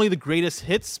not only the greatest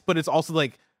hits, but it's also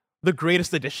like the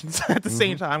greatest additions at the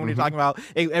same time when you're talking about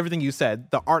everything you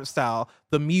said, the art style,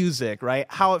 the music, right?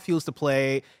 How it feels to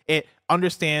play. It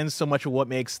understands so much of what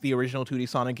makes the original 2D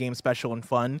Sonic game special and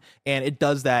fun, and it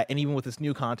does that. And even with this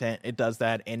new content, it does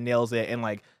that and nails it. And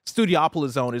like Studiopolis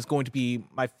Zone is going to be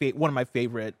one of my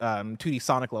favorite 2D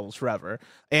Sonic levels forever.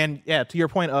 And yeah, to your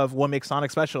point of what makes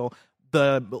Sonic special,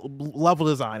 the level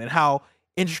design and how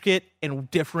intricate and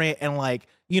different and like,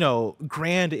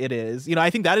 grand it is. I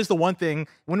think that is the one thing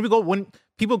when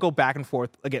people go back and forth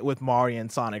again with Mario and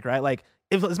Sonic, right? Like,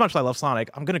 as much as I love Sonic,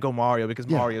 I'm gonna go Mario because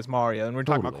Mario is Mario, and we're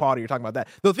talking about quality. You're talking about that.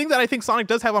 The thing that I think Sonic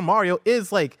does have on Mario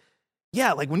is like,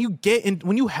 like when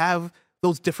you have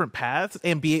those different paths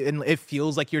and it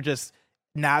feels like you're just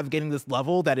navigating this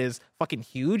level that is fucking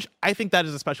huge. I think that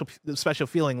is a special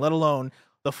feeling. Let alone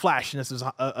the flashiness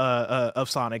of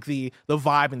Sonic, the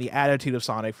vibe and the attitude of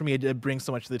Sonic. For me, it brings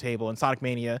so much to the table. And Sonic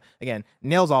Mania, again,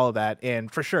 nails all of that. And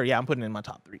for sure, I'm putting it in my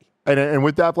top 3. And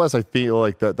with that, Bless, I feel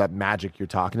like that magic you're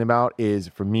talking about is,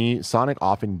 for me, Sonic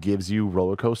often gives you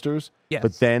roller coasters,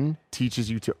 but then teaches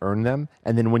you to earn them.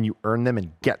 And then when you earn them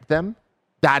and get them,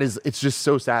 it's just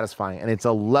so satisfying. And it's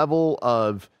a level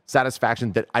of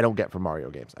satisfaction that I don't get from Mario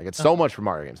games. I get so much from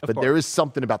Mario games, but there is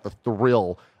something about the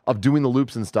thrill of doing the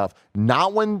loops and stuff,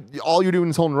 not when all you're doing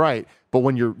is holding right, but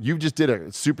when you just did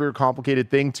a super complicated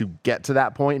thing to get to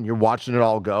that point and you're watching it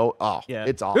all go.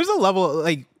 It's awesome. There's a level,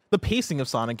 like, the pacing of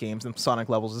Sonic games and Sonic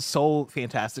levels is so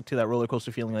fantastic to that roller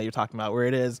coaster feeling that you're talking about, where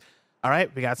it is, all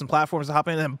right, we got some platforms to hop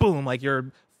in, and then boom, like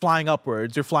you're flying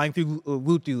upwards, you're flying through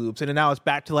loop-de-loops, and then now it's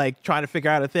back to like trying to figure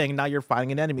out a thing, and now you're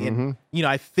fighting an enemy. And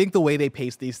I think the way they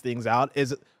pace these things out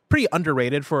is pretty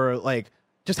underrated for like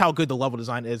just how good the level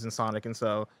design is in Sonic. And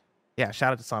so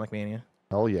shout out to Sonic Mania.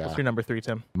 Hell yeah. What's your number 3,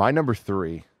 Tim? My number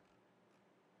 3.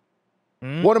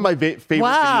 One of my favorite video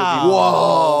games.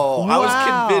 Whoa. I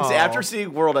was convinced, after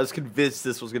seeing World, I was convinced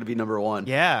this was going to be number 1.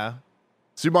 Yeah.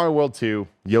 Super Mario World 2,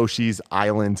 Yoshi's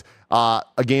Island. A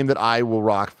game that I will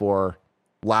rock for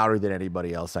louder than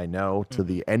anybody else I know to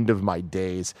the end of my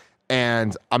days.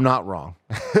 And I'm not wrong.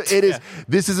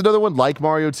 This is another one like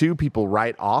Mario 2 people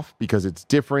write off because it's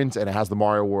different and it has the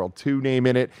Mario World 2 name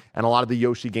in it. And a lot of the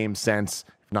Yoshi game sense,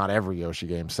 if not every Yoshi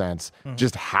game sense,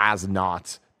 just has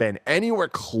not been anywhere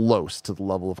close to the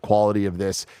level of quality of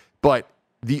this. But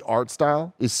the art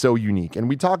style is so unique. And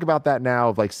we talk about that now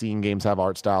of like seeing games have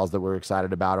art styles that we're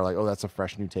excited about, or like, oh, that's a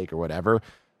fresh new take or whatever.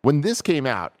 When this came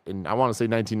out in, I want to say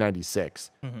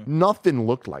 1996, nothing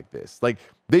looked like this. Like,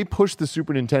 they pushed the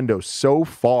Super Nintendo so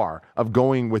far of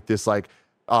going with this like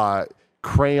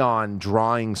crayon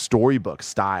drawing storybook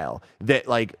style that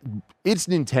like it's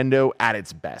Nintendo at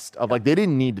its best. Of like, they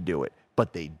didn't need to do it,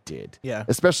 but they did. Yeah.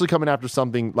 Especially coming after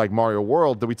something like Mario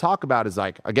World that we talk about is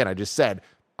like, again, I just said,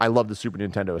 I love the Super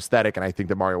Nintendo aesthetic, and I think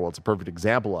that Mario World's a perfect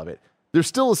example of it. There's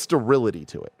still a sterility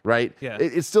to it, right? Yeah.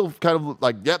 It's still kind of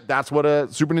like, yep, that's what a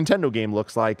Super Nintendo game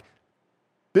looks like.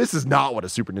 This is not what a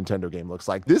Super Nintendo game looks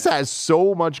like. This has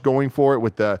so much going for it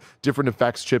with the different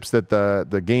effects chips that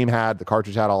the game had, the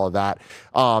cartridge had, all of that.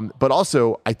 But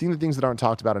also, I think the things that aren't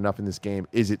talked about enough in this game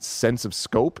is its sense of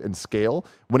scope and scale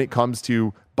when it comes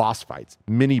to boss fights,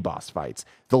 mini boss fights,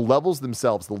 the levels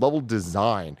themselves, the level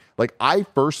design. Like, I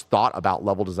first thought about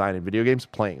level design in video games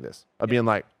playing this. Of being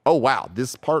like, oh, wow,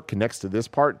 this part connects to this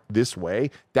part this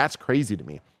way. That's crazy to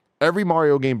me. Every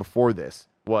Mario game before this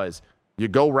was you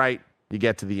go right, you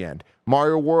get to the end.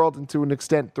 Mario World, and to an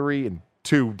extent 3 and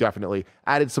 2 definitely,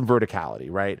 added some verticality,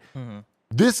 right?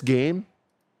 This game,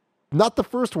 not the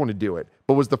first one to do it,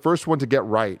 but was the first one to get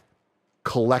right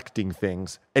collecting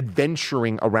things,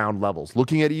 adventuring around levels,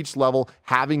 looking at each level,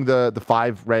 having the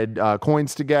 5 red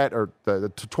coins to get, or the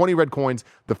 20 red coins,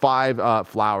 the 5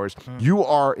 flowers. You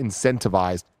are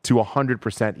incentivized to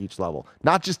 100% each level,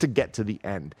 not just to get to the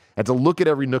end and to look at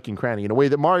every nook and cranny in a way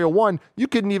that Mario 1, you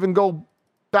couldn't even go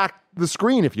back the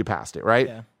screen if you passed it, right?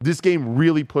 Yeah. This game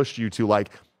really pushed you to like,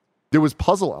 there was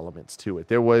puzzle elements to it.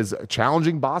 There was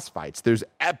challenging boss fights. There's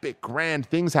epic, grand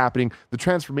things happening. The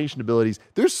transformation abilities.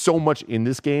 There's so much in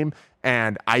this game,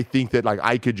 and I think that like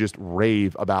I could just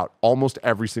rave about almost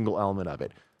every single element of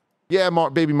it. Yeah,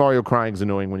 Baby Mario crying is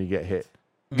annoying when you get hit.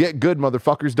 Get good,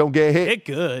 motherfuckers. Don't get hit. Get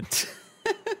good.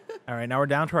 All right, now we're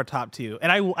down to our top 2.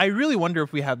 And I really wonder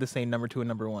if we have the same number 2 and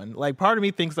number 1. Like, part of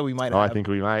me thinks that we might have I think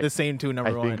we might. the same 2 and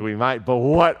number 1. I think we might, but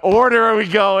what order are we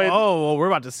going? Oh, well, we're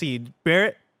about to see.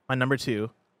 Barrett, my number 2.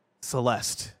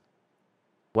 Celeste.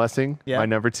 Blessing, Yeah. my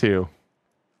number 2.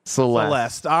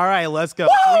 Celeste. All right, let's go.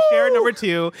 So we share number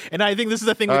 2, and I think this is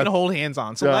the thing we can hold hands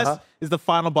on. Celeste is the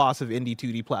final boss of indie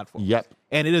 2D platforms. Yep.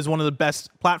 And it is one of the best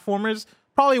platformers,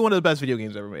 probably one of the best video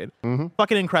games ever made.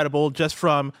 Fucking incredible, just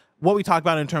from what we talk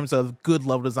about in terms of good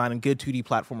level design and good 2D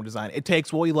platformer design. It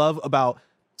takes what we love about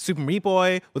Super Meat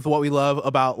Boy with what we love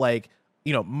about like,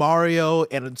 you know, Mario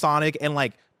and Sonic, and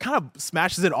like kind of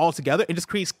smashes it all together and just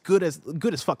creates good as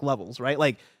fuck levels, right?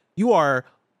 Like you are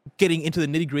getting into the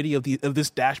nitty gritty of this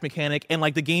dash mechanic, and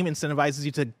like the game incentivizes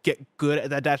you to get good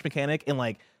at that dash mechanic and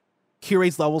like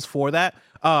curates levels for that.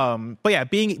 But yeah,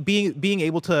 being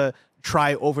able to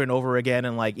try over and over again,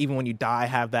 and like even when you die,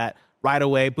 have that right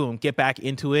away, boom, get back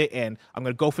into it, and I'm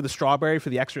gonna go for the strawberry for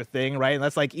the extra thing, right? And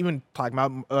that's like even talking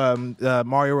about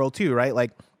Mario World 2, right?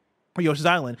 Like Yoshi's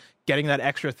Island, getting that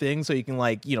extra thing so you can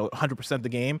like, you know, 100% the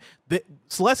game.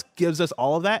 Celeste gives us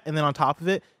all of that, and then on top of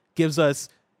it, gives us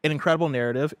an incredible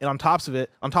narrative, and on top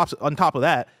of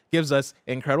that, gives us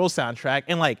an incredible soundtrack,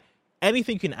 and like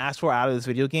anything you can ask for out of this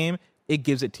video game, it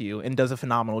gives it to you and does a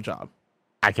phenomenal job.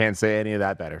 I can't say any of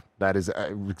that better. That is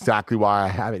exactly why I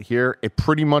have it here. It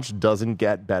pretty much doesn't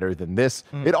get better than this.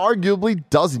 It arguably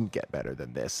doesn't get better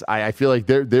than this. I feel like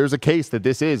there's a case that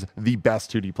this is the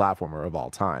best 2D platformer of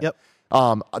all time. Yep.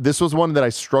 This was one that I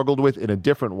struggled with in a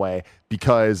different way,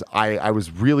 because I was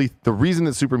really, the reason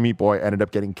that Super Meat Boy ended up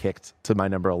getting kicked to my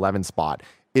number 11 spot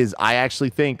is I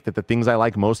actually think that the things I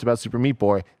like most about Super Meat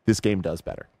Boy, this game does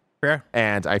better. Fair.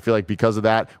 And I feel like because of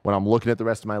that, when I'm looking at the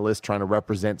rest of my list, trying to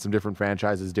represent some different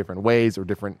franchises, different ways, or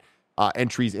different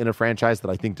entries in a franchise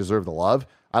that I think deserve the love,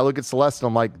 I look at Celeste and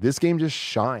I'm like, this game just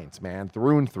shines, man,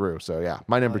 through and through. So yeah,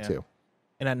 my number 2.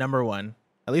 And at number 1,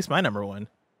 at least my number 1,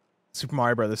 Super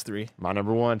Mario Brothers 3. My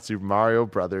number 1, Super Mario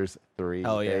Brothers 3.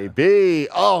 Oh yeah, baby.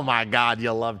 Oh my God,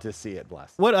 you'll love to see it,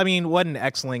 Bless. What an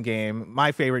excellent game.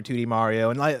 My favorite 2D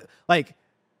Mario, and like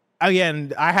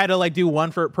again, I had to like do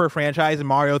one per franchise, and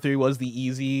Mario 3 was the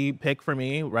easy pick for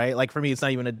me, right? Like for me, it's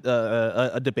not even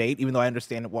a debate, even though I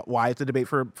understand why it's a debate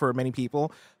for many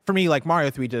people. For me, like Mario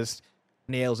 3 just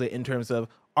nails it in terms of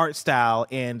art style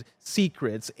and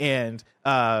secrets and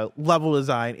level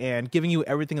design and giving you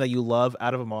everything that you love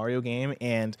out of a Mario game.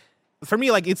 And for me,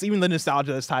 like it's even the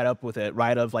nostalgia that's tied up with it,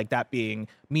 right? Of like that being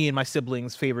me and my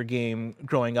siblings' favorite game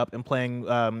growing up and playing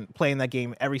that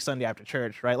game every Sunday after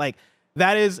church, right? Like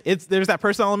there's that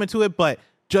personal element to it, but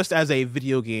just as a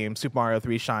video game, Super Mario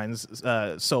 3 shines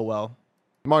so well.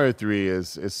 Mario 3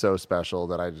 is so special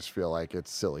that I just feel like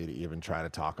it's silly to even try to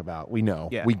talk about. We know,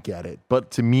 we get it.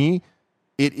 But to me,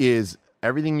 it is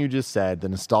everything you just said, the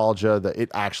nostalgia, it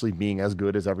actually being as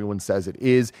good as everyone says it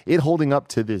is, it holding up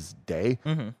to this day.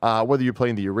 Whether you're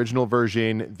playing the original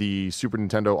version, the Super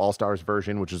Nintendo All-Stars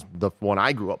version, which is the one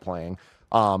I grew up playing,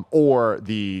 or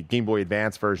the Game Boy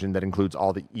Advance version that includes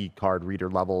all the e-card reader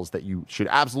levels that you should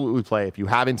absolutely play. If you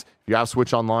have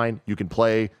Switch Online, you can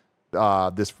play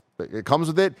this. It comes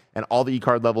with it, and all the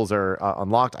e-card levels are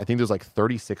unlocked. I think there's like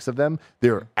 36 of them.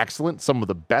 They're excellent. Some of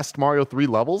the best Mario 3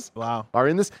 levels are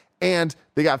in this, and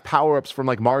they got power-ups from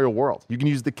like Mario World. You can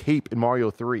use the cape in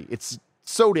Mario 3. It's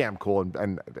so damn cool,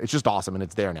 and it's just awesome, and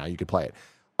it's there now. You can play it.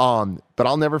 But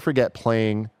I'll never forget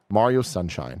playing Mario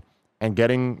Sunshine and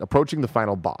approaching the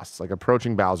final boss, like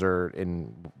approaching Bowser in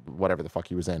whatever the fuck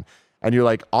he was in. And you're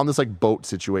like on this like boat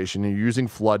situation, and you're using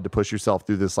FLUDD to push yourself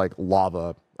through this like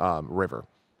lava river.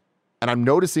 And I'm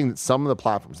noticing that some of the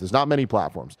platforms, there's not many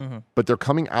platforms, but they're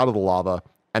coming out of the lava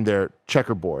and they're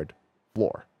checkerboard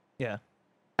floor. Yeah.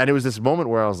 And it was this moment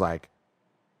where I was like,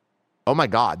 oh my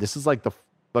God, this is like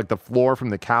the floor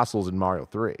from the castles in Mario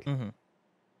 3.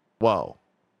 Whoa.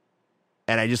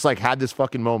 And I just like had this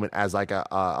fucking moment as like a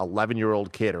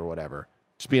 11-year-old kid or whatever,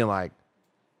 just being like,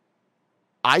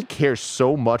 I care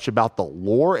so much about the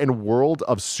lore and world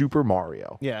of Super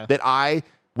Mario that I,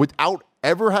 without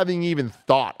ever having even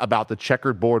thought about the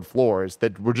checkered board floors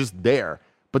that were just there,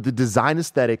 but the design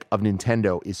aesthetic of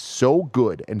Nintendo is so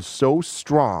good and so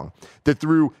strong that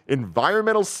through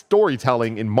environmental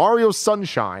storytelling in Mario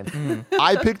Sunshine,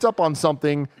 I picked up on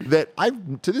something that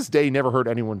I've to this day never heard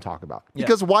anyone talk about.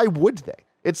 Because why would they?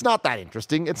 It's not that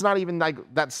interesting. It's not even like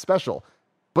that special.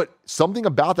 But something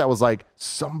about that was like,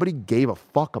 somebody gave a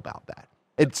fuck about that.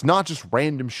 It's not just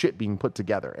random shit being put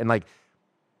together. And like,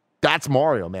 that's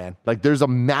Mario, man. Like, there's a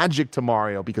magic to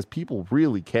Mario because people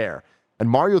really care. And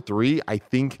Mario 3, I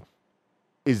think,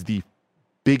 is the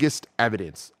biggest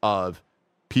evidence of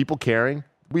people caring.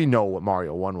 We know what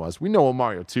Mario 1 was. We know what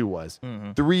Mario 2 was.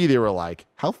 3, they were like,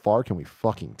 how far can we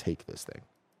fucking take this thing?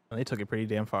 And they took it pretty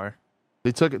damn far.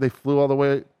 They flew all the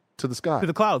way to the sky. To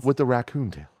the clouds. With the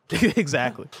raccoon tail.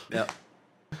 Exactly. Yeah.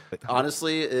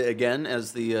 Honestly, again,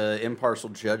 as the impartial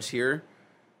judge here,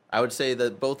 I would say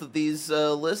that both of these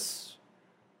lists,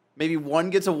 maybe one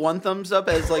gets a 1 thumbs up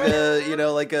as like a,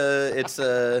 it's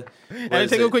a... And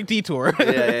take a quick detour.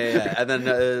 Yeah. And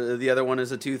then the other one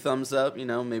is a 2 thumbs up.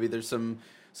 Maybe there's some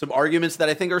some arguments that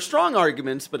I think are strong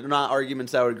arguments, but not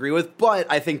arguments I would agree with. But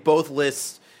I think both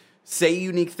lists say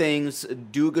unique things,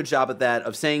 do a good job at that,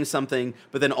 of saying something,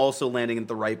 but then also landing in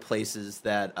the right places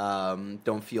that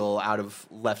don't feel out of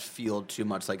left field too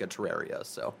much like a Terraria.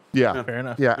 So yeah, fair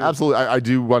enough. Yeah, absolutely. I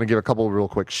do want to give a couple of real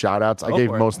quick shout outs. I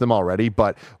gave most of them already,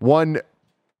 but one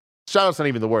shout out's not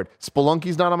even the word.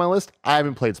 Spelunky's not on my list. I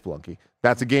haven't played Spelunky.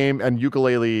 That's a game, and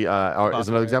Yooka-Laylee is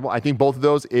another example. I think both of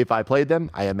those, if I played them,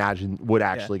 I imagine would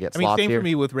actually get slots same here. for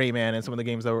me with Rayman and some of the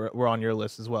games that were on your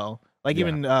list as well. Like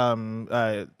even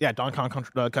Donkey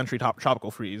Kong Country Tropical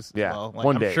Freeze. Yeah, well. Like,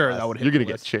 one I'm day sure that would hit. You're gonna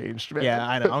get changed, man. Yeah,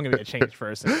 I know. I'm gonna get changed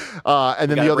first.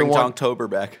 And then the other one, Donktober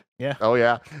back. Yeah. Oh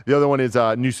yeah, the other one is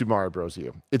New Super Mario Bros.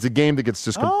 U. It's a game that gets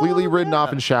just completely written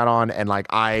off and shat on, and like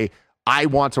I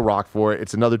want to rock for it.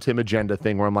 It's another Tim Agenda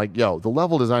thing where I'm like, yo, the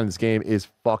level design in this game is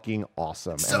fucking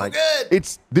awesome. So and like, good.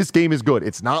 This game is good.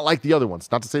 It's not like the other ones.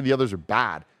 Not to say the others are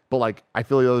bad, but like I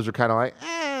feel the others are kind of like,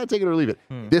 take it or leave it.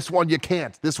 This one you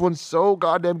can't. This one's so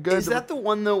goddamn good. Is that the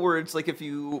one though where it's like if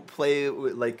you play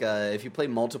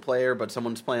multiplayer, but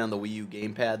someone's playing on the Wii U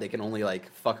gamepad, they can only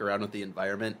like fuck around with the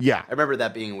environment? Yeah, I remember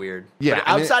that being weird. Yeah, but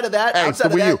outside of that,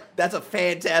 Wii U. That's a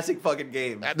fantastic fucking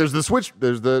game. There's the Switch.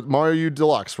 There's the Mario U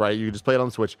Deluxe, right? You can just play it on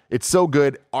the Switch. It's so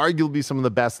good. Arguably some of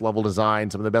the best level design,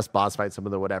 some of the best boss fights, some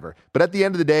of the whatever. But at the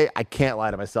end of the day, I can't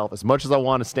lie to myself. As much as I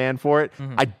want to stand for it,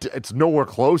 it's nowhere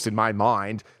close in my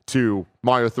mind to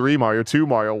Mario 3, Mario 2,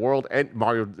 Mario World, and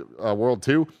Mario World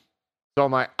 2. So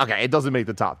I'm like, okay, it doesn't make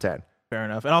the top 10. Fair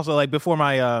enough. And also, like, before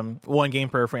my one game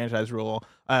per franchise rule,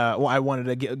 I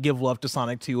wanted to give love to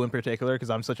Sonic 2 in particular because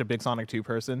I'm such a big Sonic 2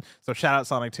 person. So shout out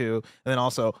Sonic 2. And then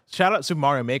also shout out Super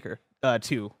Mario Maker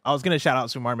 2. I was going to shout out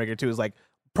Super Mario Maker 2 is like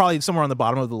probably somewhere on the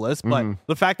bottom of the list. But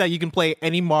the fact that you can play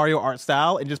any Mario art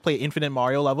style and just play infinite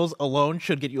Mario levels alone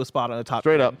should get you a spot on the top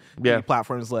straight up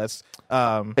platforms list.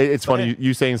 It's funny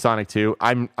you saying Sonic 2.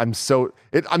 I'm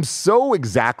so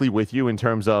exactly with you in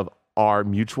terms of our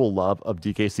mutual love of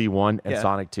DKC 1 and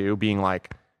Sonic 2 being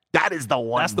like, that is the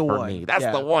one for me. That's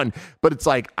the one. But it's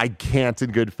like, I can't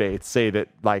in good faith say that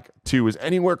like 2 is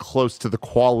anywhere close to the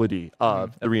quality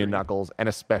of 3 and Knuckles, and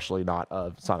especially not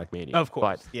of Sonic Mania. Of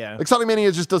course, but, like Sonic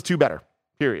Mania just does 2 better,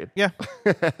 period. Yeah.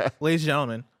 Ladies and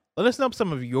gentlemen, let us know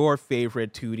some of your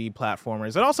favorite 2D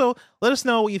platformers. And also, let us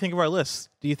know what you think of our lists.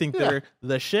 Do you think they're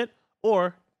the shit,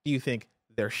 or do you think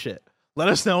they're shit? Let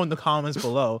us know in the comments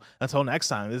below. Until next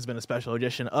time, this has been a special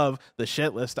edition of The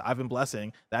Shit List I've been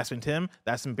blessing. That's been Tim.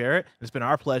 That's been Barrett. It's been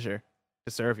our pleasure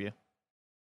to serve you.